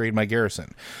fully upgrade my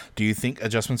garrison? Do you think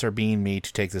adjustments are being made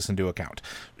to take this into account?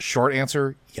 Short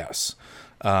answer, yes.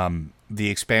 The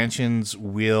expansions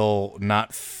will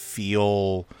not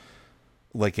feel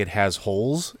like it has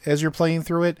holes as you're playing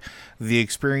through it. The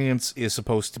experience is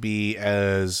supposed to be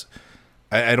as,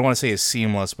 I don't want to say as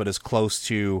seamless, but as close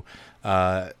to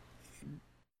par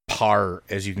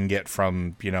as you can get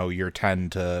from, your 10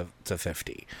 to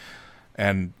 50.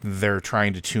 And they're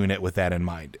trying to tune it with that in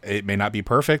mind. It may not be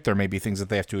perfect. There may be things that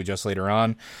they have to adjust later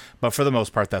on, but for the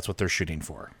most part, that's what they're shooting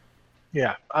for.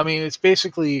 Yeah. I mean, it's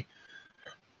basically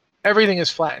everything is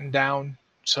flattened down.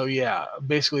 So yeah,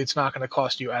 basically it's not going to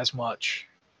cost you as much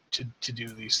to do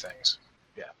these things.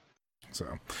 Yeah.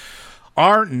 So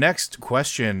our next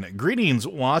question. Greetings,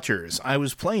 watchers. I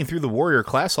was playing through the Warrior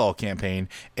Class Hall campaign,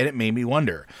 and it made me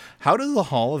wonder, how do the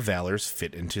Hall of Valors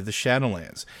fit into the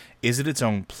Shadowlands? Is it its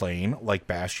own plane, like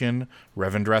Bastion,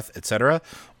 Revendreth, etc.,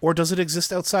 or does it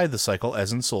exist outside the cycle,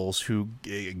 as in souls who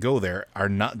go there are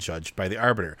not judged by the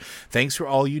Arbiter? Thanks for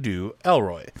all you do,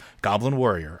 Elroy, Goblin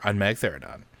Warrior on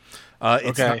Magtheridon.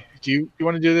 Okay. Do you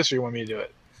want to do this, or you want me to do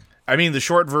it? I mean, the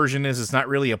short version is it's not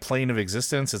really a plane of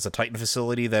existence. It's a Titan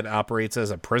facility that operates as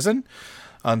a prison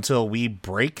until we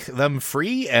break them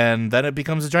free, and then it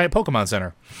becomes a giant Pokemon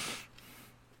Center.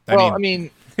 I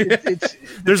mean it's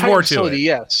there's more to it.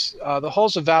 Yes. The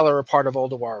Halls of Valor are part of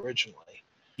Ulduar originally.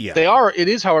 Yeah. It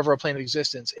is, however, a plane of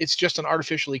existence. It's just an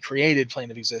artificially created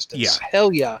plane of existence. Yeah.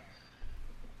 Helya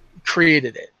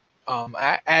created it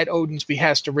at Odin's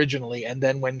behest originally, and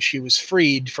then when she was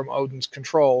freed from Odin's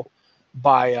control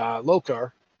by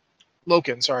Loken,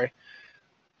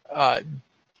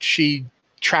 she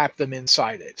trapped them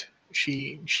inside it.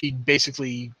 She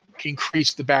basically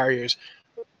increased the barriers,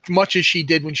 much as she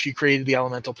did when she created the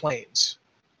elemental planes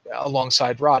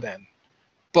alongside Raden.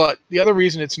 But the other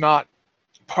reason it's not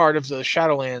part of the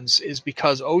Shadowlands is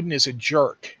because Odin is a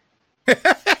jerk.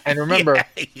 And remember, yeah,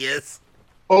 he is.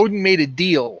 Odin made a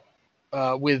deal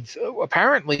with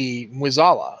apparently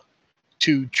Mwizala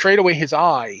to trade away his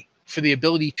eye for the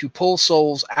ability to pull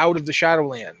souls out of the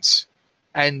Shadowlands.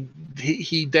 And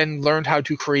he then learned how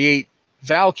to create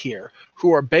Valkyr,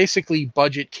 who are basically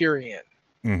budget Kyrian.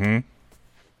 Mm-hmm.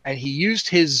 And he used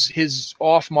his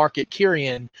off-market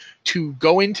Kyrian to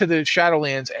go into the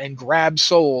Shadowlands and grab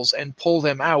souls and pull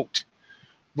them out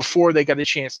before they got a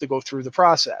chance to go through the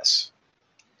process.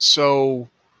 So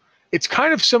it's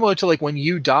kind of similar to like when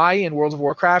you die in World of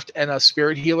Warcraft and a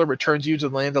spirit healer returns you to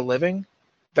the land of living.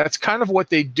 That's kind of what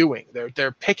they're doing.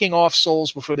 They're picking off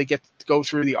souls before they get to go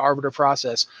through the Arbiter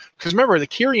process. Because remember, the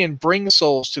Kyrian brings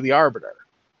souls to the Arbiter.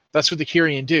 That's what the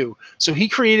Kyrian do. So he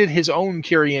created his own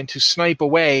Kyrian to snipe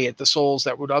away at the souls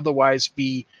that would otherwise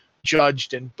be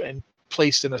judged and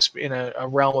placed in a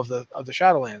realm of the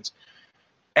Shadowlands.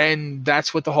 And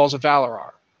that's what the Halls of Valor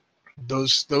are.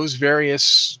 Those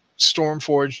various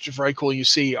Stormforged Vrykul you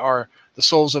see are the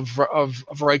souls of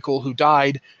Vrykul who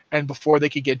died, and before they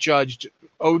could get judged,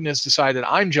 Odin has decided,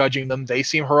 I'm judging them. They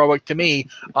seem heroic to me.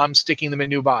 I'm sticking them in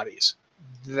new bodies.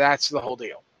 That's the whole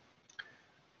deal.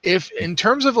 If in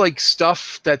terms of like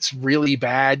stuff that's really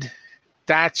bad,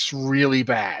 that's really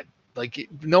bad. Like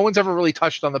no one's ever really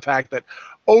touched on the fact that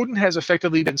Odin has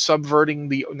effectively been subverting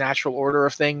the natural order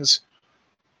of things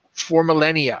for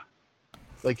millennia.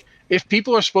 Like if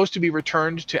people are supposed to be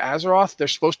returned to Azeroth, they're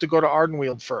supposed to go to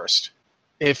Ardenweald first.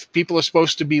 If people are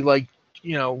supposed to be like,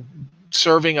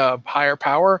 serving a higher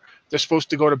power, they're supposed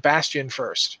to go to Bastion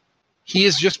first. He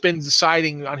has just been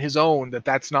deciding on his own that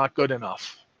that's not good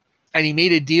enough. And he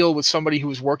made a deal with somebody who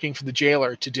was working for the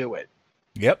jailer to do it.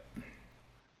 Yep.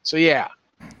 So yeah,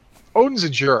 Odin's a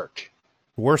jerk.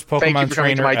 Worst Pokemon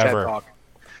trainer ever. TED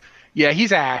yeah,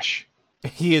 he's Ash.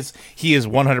 He is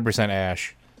 100%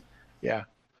 Ash. Yeah.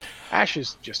 Ash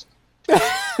is just...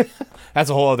 That's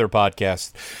a whole other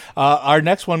podcast. Our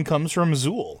next one comes from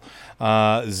Zuul.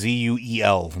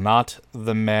 Zuel, not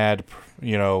the mad,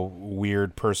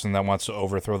 weird person that wants to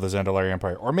overthrow the Zendalari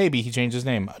Empire. Or maybe he changed his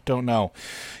name. I don't know.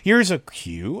 Here's a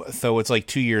cue, though it's like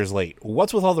 2 years late.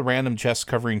 What's with all the random chests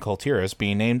covering Kultiras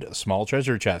being named Small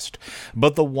Treasure Chest,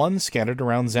 but the ones scattered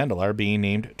around Zandalar being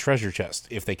named Treasure Chest?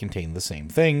 If they contain the same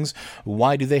things,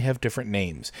 why do they have different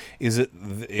names? Is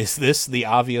this the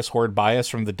obvious horde bias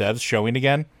from the devs showing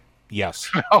again?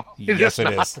 Yes. No, yes, it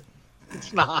is.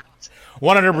 It's not.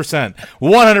 100%.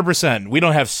 100%. We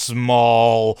don't have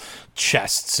small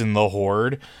chests in the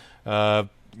Horde. Yeah,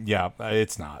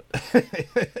 it's not.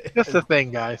 That's the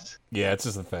thing, guys. Yeah, it's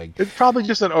just a thing. It's probably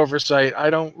just an oversight. I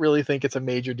don't really think it's a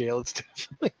major deal. It's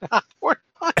definitely not.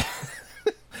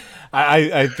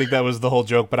 I think that was the whole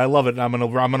joke, but I love it, and I'm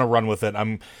gonna run with it.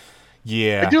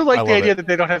 Yeah, I do like the idea that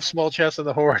they don't have small chests in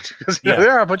the Horde, because there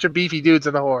are a bunch of beefy dudes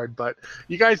in the Horde, but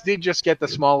you guys did just get the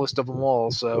smallest of them all,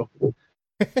 so.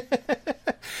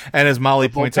 And as Molly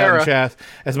points out in chat,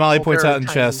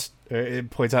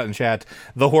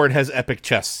 the Horde has epic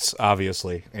chests,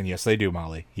 obviously, and yes, they do,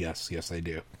 Molly. Yes, they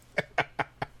do.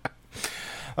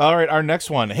 All right, our next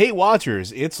one. Hey,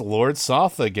 Watchers, it's Lord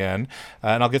Soth again,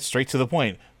 and I'll get straight to the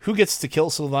point. Who gets to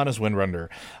kill Sylvanas Windrunner?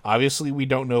 Obviously, we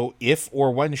don't know if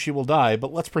or when she will die,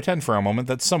 but let's pretend for a moment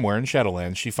that somewhere in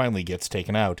Shadowlands she finally gets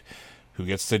taken out. Who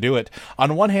gets to do it?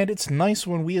 On one hand, it's nice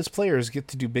when we as players get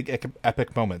to do big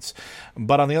epic moments.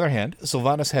 But on the other hand,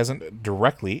 Sylvanas hasn't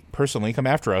personally come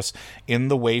after us in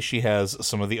the way she has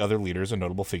some of the other leaders and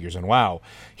notable figures in WoW.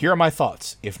 Here are my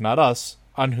thoughts, if not us,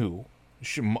 on who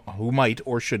might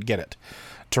or should get it.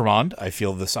 Tyrande, I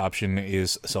feel this option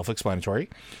is self-explanatory.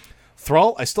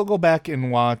 Thrall, I still go back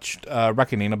and watch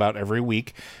Reckoning about every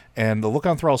week, and the look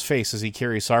on Thrall's face as he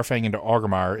carries Saurfang into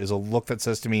Orgrimmar is a look that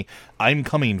says to me, I'm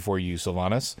coming for you,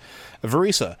 Sylvanas.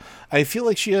 Verisa, I feel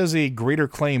like she has a greater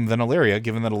claim than Alleria,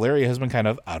 given that Alleria has been kind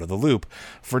of out of the loop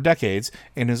for decades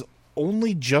and is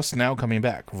only just now coming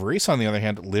back. Varese, on the other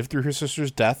hand, lived through her sister's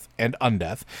death and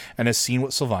undeath and has seen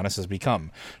what Sylvanas has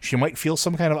become. She might feel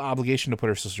some kind of obligation to put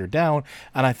her sister down,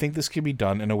 and I think this can be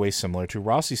done in a way similar to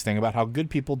Rossi's thing about how good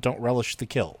people don't relish the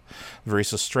kill.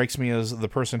 Varese strikes me as the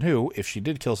person who, if she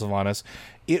did kill Sylvanas,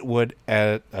 it would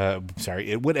at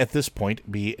this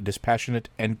point be dispassionate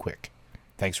and quick.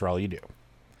 Thanks for all you do.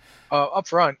 Up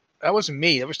front, that wasn't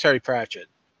me. That was Terry Pratchett.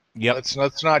 Yep.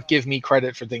 Let's not give me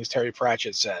credit for things Terry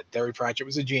Pratchett said. Terry Pratchett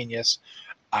was a genius.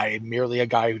 I am merely a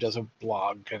guy who does a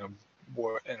blog and a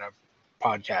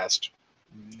podcast.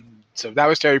 So that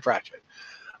was Terry Pratchett.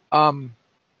 I'm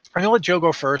gonna let Joe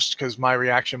go first because my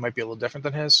reaction might be a little different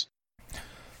than his.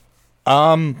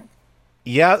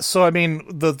 Yeah. So I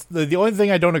mean, the only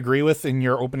thing I don't agree with in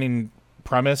your opening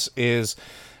premise is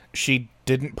she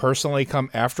didn't personally come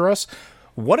after us.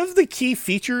 One of the key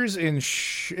features in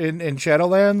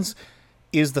Shadowlands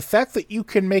is the fact that you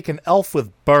can make an elf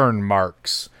with burn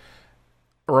marks.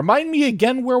 Remind me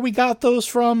again where we got those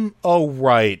from? Oh,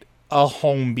 right. A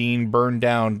home being burned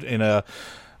down in a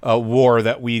war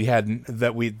that we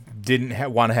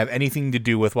didn't want to have anything to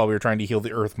do with while we were trying to heal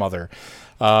the Earth Mother.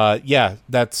 Yeah,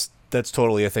 that's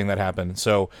totally a thing that happened.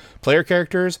 So player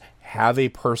characters have a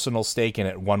personal stake in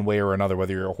it one way or another,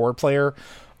 whether you're a Horde player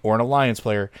or an Alliance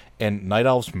player, and Night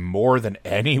Elves, more than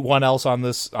anyone else on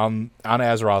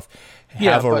Azeroth,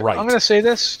 have a right. I'm going to say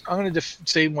this. I'm going to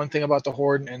say one thing about the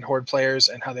Horde and Horde players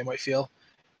and how they might feel.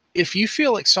 If you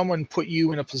feel like someone put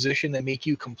you in a position that make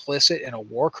you complicit in a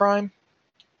war crime,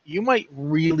 you might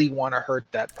really want to hurt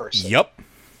that person. Yep.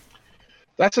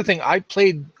 That's the thing. I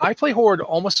play Horde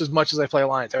almost as much as I play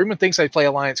Alliance. Everyone thinks I play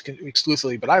Alliance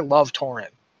exclusively, but I love Tauren.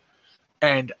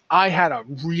 And I had a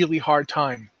really hard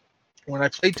time when I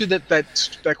played through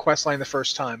that quest line the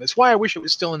first time. It's why I wish it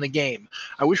was still in the game.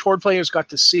 I wish Horde players got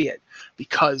to see it,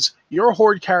 because you're a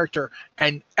Horde character,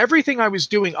 and everything I was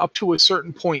doing up to a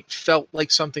certain point felt like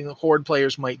something the Horde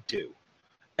players might do.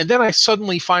 And then I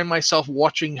suddenly find myself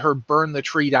watching her burn the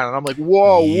tree down, and I'm like,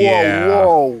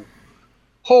 whoa,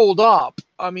 hold up.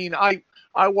 I mean, I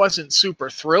wasn't super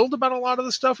thrilled about a lot of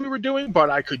the stuff we were doing,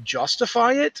 but I could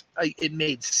justify it. It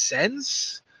made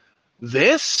sense.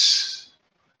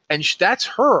 And that's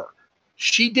her.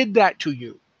 She did that to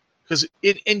you,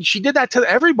 and she did that to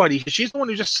everybody. She's the one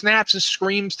who just snaps and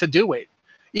screams to do it.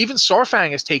 Even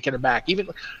Saurfang is taken aback. Even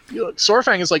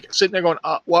Saurfang is like sitting there going,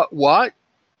 "What?"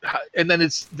 And then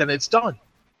it's done.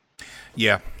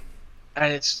 Yeah.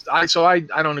 And I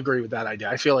don't agree with that idea.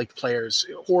 I feel like players,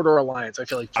 Horde or Alliance, I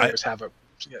feel like players have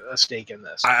a stake in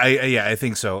this. I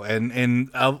think so. And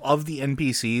of the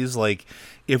NPCs, like,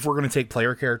 if we're going to take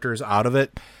player characters out of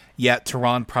it, yeah,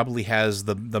 Tauren probably has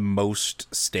the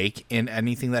most stake in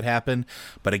anything that happened.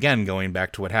 But again, going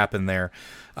back to what happened there,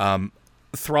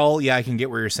 Thrall, yeah, I can get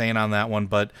where you're saying on that one.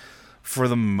 But for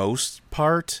the most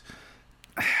part,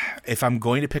 if I'm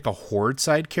going to pick a Horde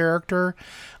side character,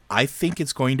 I think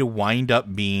it's going to wind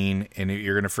up being, and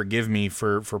you're going to forgive me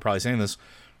for probably saying this,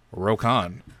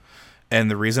 Rokan. And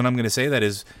the reason I'm going to say that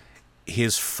is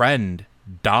his friend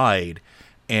died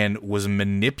and was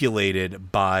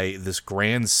manipulated by this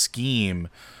grand scheme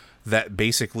that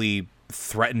basically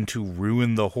threatened to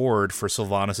ruin the Horde for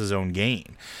Sylvanas' own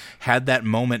gain. Had that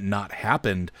moment not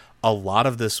happened, a lot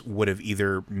of this would have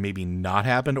either maybe not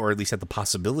happened, or at least had the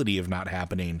possibility of not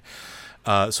happening.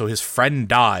 So his friend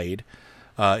died.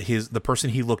 The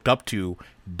person he looked up to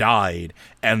died,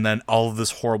 and then all of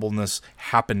this horribleness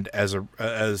happened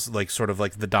as like sort of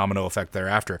like the domino effect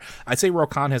thereafter. I'd say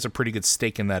Rokan has a pretty good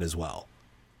stake in that as well.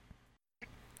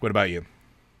 What about you?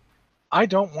 I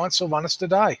don't want Sylvanas to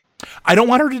die. I don't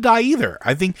want her to die either.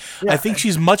 I think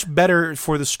she's much better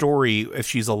for the story if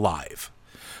she's alive.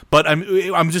 But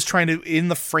I'm just trying to, in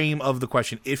the frame of the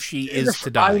question, if she is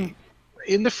to die.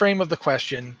 In the frame of the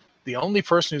question, the only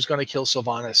person who's going to kill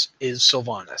Sylvanas is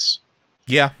Sylvanas.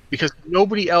 Yeah. Because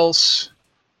nobody else...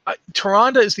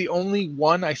 Tyrande is the only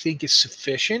one I think is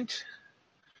sufficient.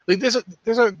 Like there's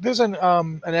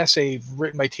an essay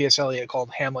written by T.S. Eliot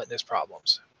called Hamlet and His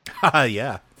Problems.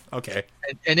 Yeah. Okay.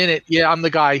 And in it, yeah, I'm the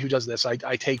guy who does this.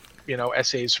 I take,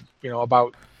 essays,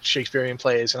 about Shakespearean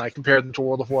plays, and I compare them to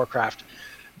World of Warcraft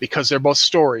because they're both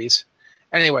stories.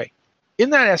 Anyway, in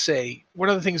that essay, one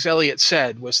of the things Eliot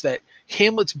said was that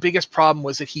Hamlet's biggest problem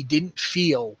was that he didn't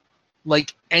feel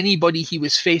like anybody he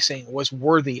was facing was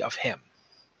worthy of him.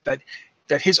 That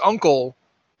his uncle,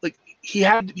 like he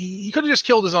could have just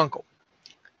killed his uncle,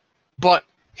 but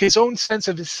his own sense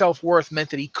of his self-worth meant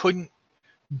that he couldn't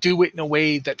do it in a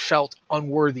way that felt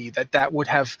unworthy, that would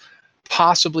have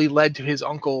possibly led to his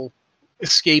uncle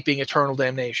escaping eternal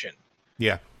damnation.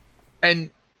 Yeah. And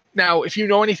now, if you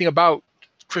know anything about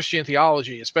Christian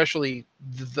theology, especially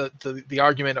the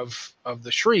argument of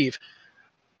the Shreve,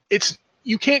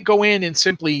 you can't go in and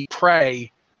simply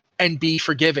pray and be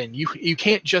forgiven. You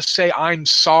can't just say I'm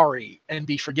sorry and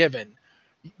be forgiven.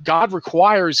 God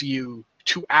requires you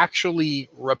to actually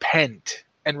repent,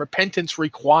 and repentance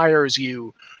requires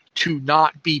you to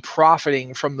not be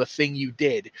profiting from the thing you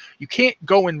did. You can't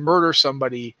go and murder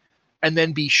somebody and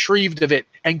then be shrived of it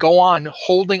and go on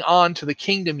holding on to the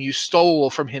kingdom you stole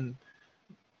from him.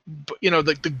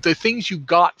 The things you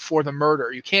got for the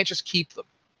murder, you can't just keep them.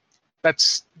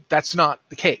 That's not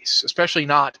the case, especially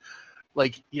not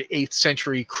like 8th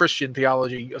century Christian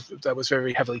theology that was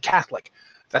very heavily Catholic.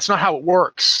 That's not how it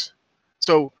works.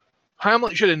 So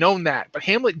Hamlet should have known that, but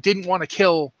Hamlet didn't want to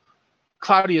kill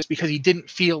Claudius because he didn't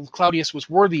feel Claudius was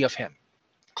worthy of him.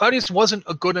 Claudius wasn't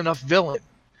a good enough villain.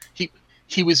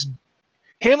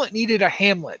 Hamlet needed a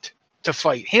Hamlet to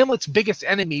fight. Hamlet's biggest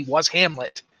enemy was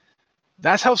Hamlet.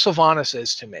 That's how Sylvanas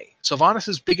is to me.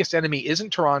 Sylvanas' biggest enemy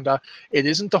isn't Tyrande, it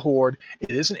isn't the Horde,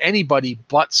 it isn't anybody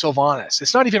but Sylvanas.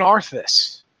 It's not even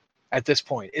Arthas at this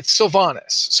point. It's Sylvanas.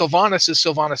 Sylvanas is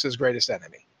Sylvanas' greatest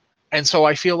enemy. And so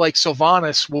I feel like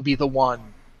Sylvanas will be the one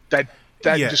that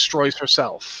destroys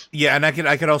herself. Yeah, and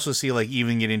I could also see like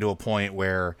even getting to a point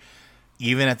where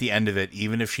even at the end of it,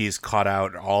 even if she's caught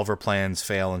out, all of her plans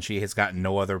fail, and she has got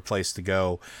no other place to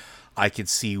go, I could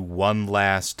see one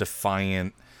last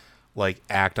defiant like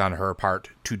act on her part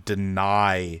to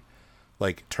deny,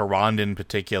 like Tyrande in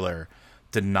particular,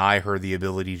 deny her the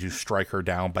ability to strike her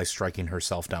down by striking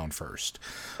herself down first.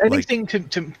 Anything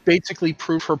to basically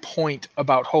prove her point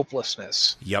about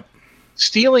hopelessness. Yep.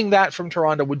 Stealing that from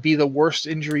Tyrande would be the worst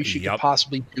injury she could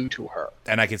possibly do to her.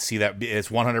 And I could see that it's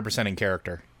 100% in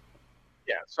character.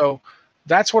 Yeah, so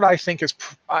that's what I think is...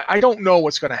 I don't know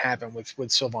what's going to happen with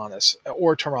Sylvanas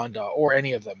or Tyrande or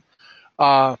any of them.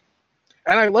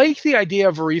 And I like the idea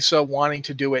of Vereesa wanting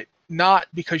to do it, not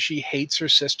because she hates her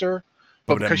sister,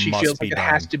 but because she feels like it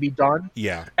has to be done.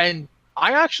 Yeah. And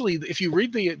I actually, if you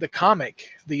read the comic,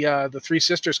 the Three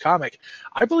Sisters comic,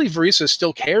 I believe Vereesa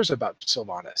still cares about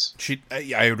Sylvanas.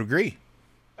 I would agree.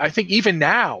 I think even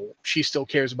now she still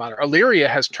cares about her. Illyria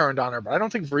has turned on her, but I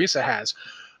don't think Vereesa has.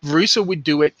 Vereesa would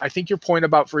do it. I think your point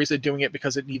about Vereesa doing it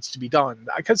because it needs to be done,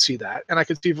 I could see that. And I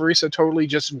could see Vereesa totally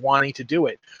just wanting to do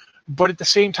it. But at the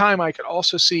same time, I could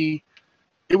also see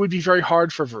it would be very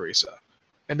hard for Vereesa.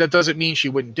 And that doesn't mean she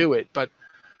wouldn't do it. But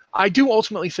I do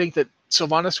ultimately think that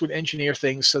Sylvanas would engineer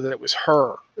things so that it was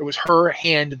her. It was her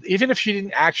hand. Even if she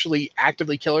didn't actually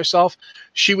actively kill herself,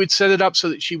 she would set it up so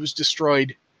that she was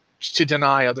destroyed to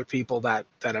deny other people that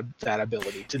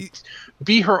ability. To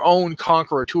be her own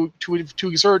conqueror, to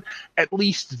exert at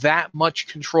least that much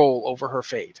control over her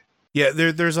fate. Yeah,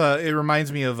 it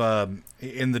reminds me of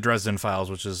in the Dresden Files,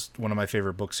 which is one of my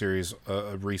favorite book series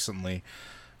recently,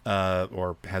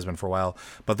 or has been for a while.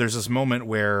 But there's this moment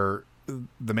where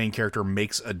the main character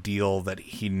makes a deal that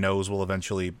he knows will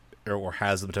eventually or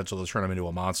has the potential to turn him into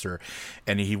a monster,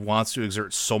 and he wants to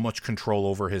exert so much control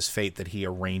over his fate that he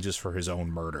arranges for his own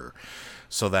murder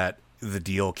so that the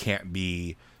deal can't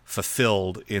be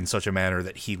fulfilled in such a manner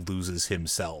that he loses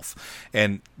himself.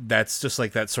 And that's just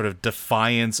like that sort of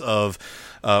defiance of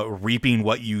reaping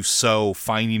what you sow,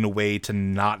 finding a way to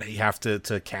not have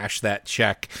to cash that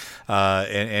check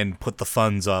and put the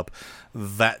funds up.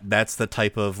 That's the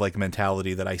type of like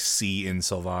mentality that I see in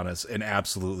Sylvanas. And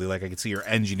absolutely, like I could see her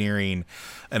engineering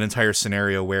an entire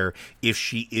scenario where if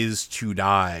she is to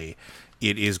die,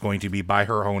 it is going to be by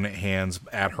her own hands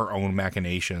at her own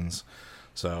machinations.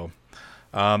 So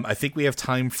I think we have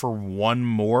time for one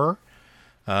more.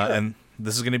 And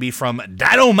this is going to be from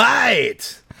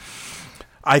Dynamite.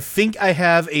 I think I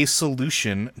have a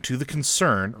solution to the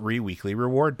concern weekly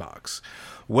reward box.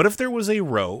 What if there was a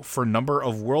row for number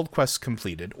of world quests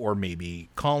completed, or maybe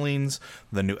callings,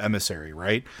 the new emissary,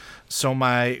 right? So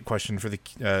my question for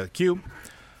the Q,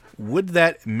 would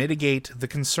that mitigate the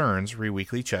concerns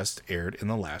Weekly Chest aired in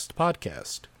the last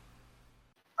podcast?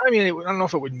 I mean, I don't know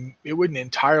if it wouldn't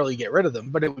entirely get rid of them,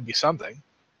 but it would be something.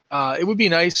 It would be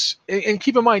nice. And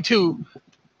keep in mind, too,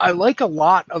 I like a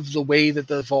lot of the way that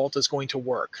the vault is going to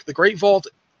work. The Great Vault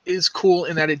is cool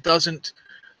in that it doesn't...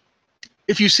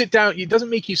 If you sit down, it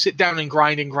doesn't make you sit down and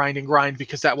grind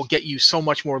because that will get you so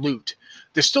much more loot.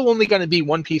 There's still only going to be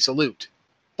one piece of loot,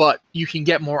 but you can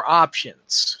get more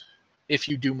options if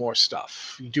you do more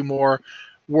stuff. You do more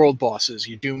world bosses,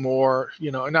 you do more,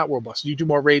 not world bosses, you do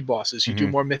more raid bosses, you do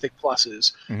more mythic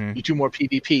pluses, you do more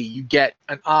PvP, you get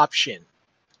an option.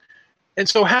 And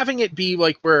so having it be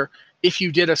like where if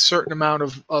you did a certain amount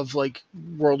of like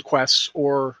world quests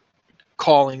or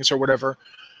callings or whatever,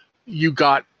 you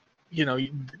got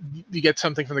you get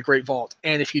something from the Great Vault,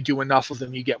 and if you do enough of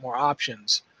them, you get more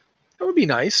options. That would be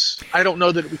nice. I don't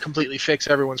know that it would completely fix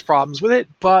everyone's problems with it,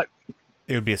 but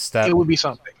it would be a step. It would be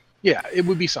something. Yeah, it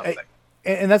would be something.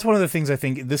 And that's one of the things I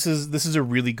think this is a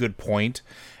really good point,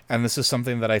 and this is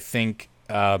something that I think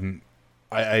I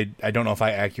don't know if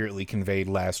I accurately conveyed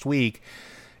last week,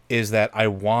 is that I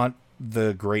want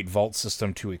the Great Vault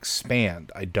system to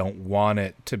expand. I don't want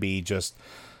it to be just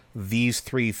these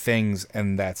 3 things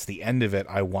and that's the end of it.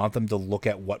 I want them to look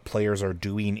at what players are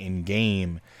doing in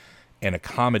game and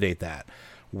accommodate that.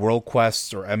 World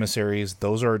quests or emissaries,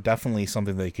 those are definitely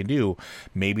something they can do.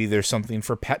 Maybe there's something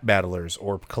for pet battlers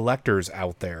or collectors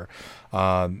out there.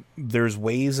 There's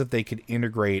ways that they could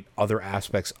integrate other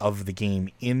aspects of the game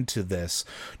into this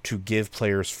to give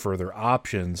players further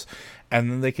options, and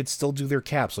then they could still do their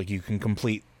caps. Like, you can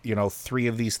complete 3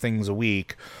 of these things a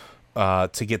week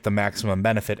to get the maximum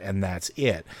benefit, and that's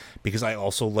it. Because I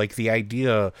also like the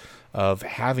idea of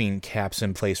having caps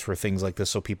in place for things like this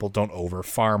so people don't over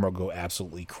farm or go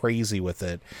absolutely crazy with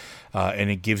it. And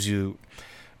it gives you...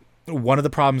 One of the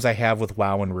problems I have with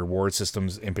WoW and reward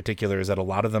systems in particular is that a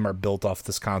lot of them are built off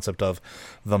this concept of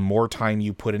the more time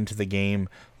you put into the game,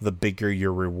 the bigger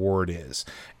your reward is.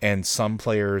 And some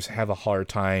players have a hard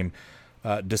time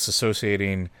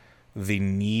disassociating the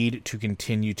need to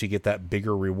continue to get that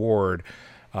bigger reward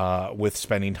with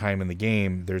spending time in the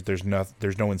game. There's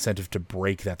no incentive to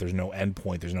break that. There's no end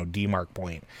point. There's no demarc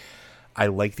point. I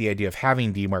like the idea of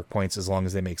having demarc points as long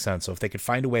as they make sense. So if they could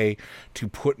find a way to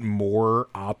put more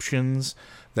options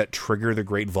that trigger the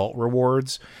Great Vault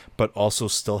rewards, but also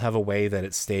still have a way that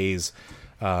it stays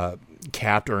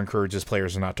capped or encourages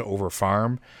players not to over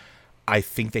farm, I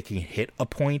think they can hit a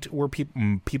point where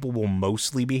people will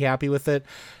mostly be happy with it.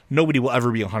 Nobody will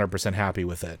ever be 100% happy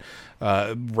with it.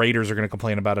 Raiders are going to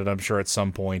complain about it, I'm sure, at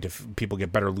some point. If people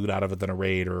get better loot out of it than a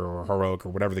raid or heroic or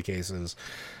whatever the case is,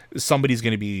 somebody's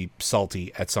going to be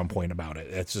salty at some point about it.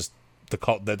 It's just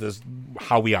that is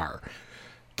how we are.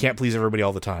 Can't please everybody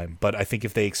all the time, but I think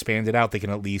if they expand it out, they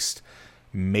can at least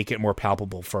make it more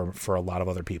palpable for a lot of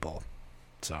other people.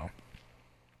 So,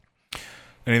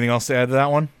 anything else to add to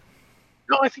that one?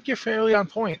 No, I think you're fairly on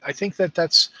point. I think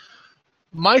that's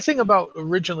my thing about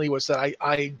originally was that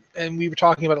I and we were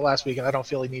talking about it last week, and I don't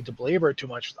feel I need to belabor it too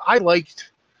much. I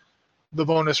liked the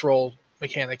bonus roll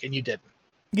mechanic, and you didn't.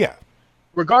 Yeah.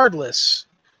 Regardless,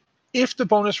 if the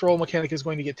bonus roll mechanic is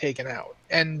going to get taken out,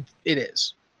 and it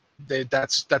is,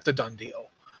 that's a done deal.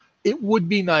 It would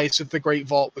be nice if the Great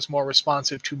Vault was more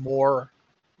responsive to more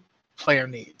player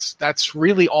needs. That's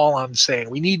really all I'm saying.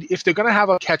 If they're going to have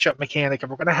a catch-up mechanic, if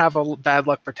we're going to have a bad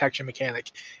luck protection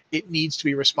mechanic, it needs to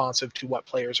be responsive to what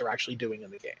players are actually doing in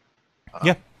the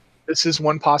game. This is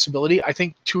one possibility. I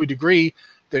think to a degree,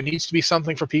 there needs to be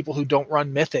something for people who don't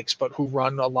run mythics, but who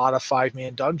run a lot of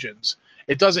 5-man dungeons.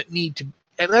 It doesn't need to,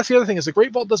 and that's the other thing, is the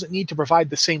Great Vault doesn't need to provide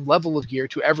the same level of gear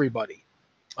to everybody.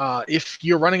 If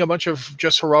you're running a bunch of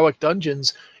just heroic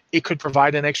dungeons, it could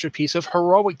provide an extra piece of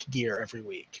heroic gear every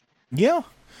week. Yeah.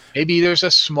 Maybe there's a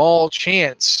small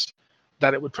chance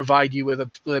that it would provide you with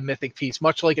a mythic piece,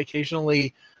 much like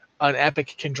occasionally an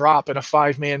epic can drop in a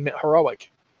 5-man heroic.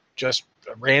 Just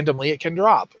randomly it can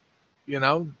drop.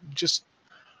 Just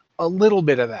a little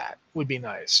bit of that would be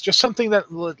nice. Just something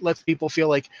that lets people feel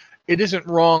like it isn't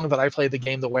wrong that I play the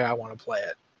game the way I want to play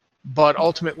it. But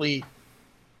ultimately,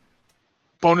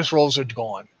 bonus rolls are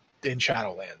gone in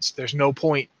Shadowlands. There's no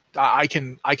point. I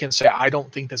can say I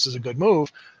don't think this is a good move.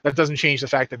 That doesn't change the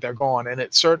fact that they're gone. And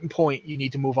at a certain point, you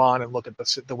need to move on and look at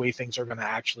the way things are going to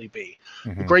actually be.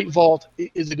 Mm-hmm. The Great Vault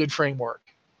is a good framework,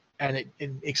 and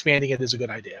expanding it is a good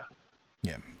idea.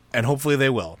 Yeah, and hopefully they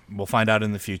will. We'll find out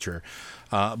in the future.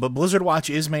 But Blizzard Watch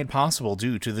is made possible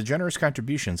due to the generous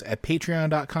contributions at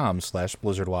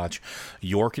patreon.com/BlizzardWatch.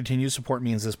 Your continued support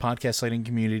means this podcast site and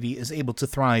community is able to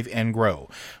thrive and grow.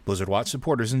 Blizzard Watch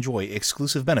supporters enjoy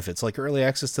exclusive benefits like early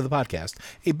access to the podcast,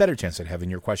 a better chance at having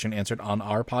your question answered on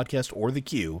our podcast or the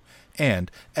queue,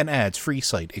 and an ads-free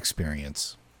site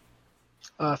experience.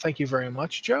 Thank you very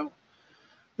much, Joe.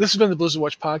 This has been the Blizzard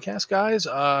Watch podcast, guys.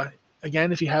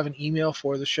 Again, if you have an email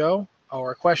for the show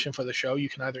or a question for the show, you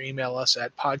can either email us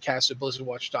at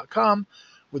podcast@blizzardwatch.com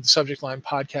with the subject line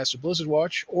Podcast of Blizzard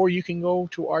Watch, or you can go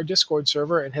to our Discord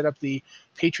server and hit up the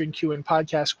Patron Q and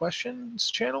Podcast Questions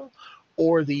channel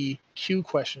or the Q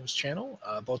Questions channel,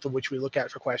 both of which we look at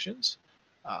for questions.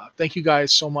 Thank you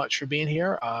guys so much for being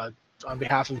here. On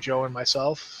behalf of Joe and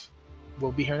myself,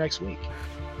 we'll be here next week.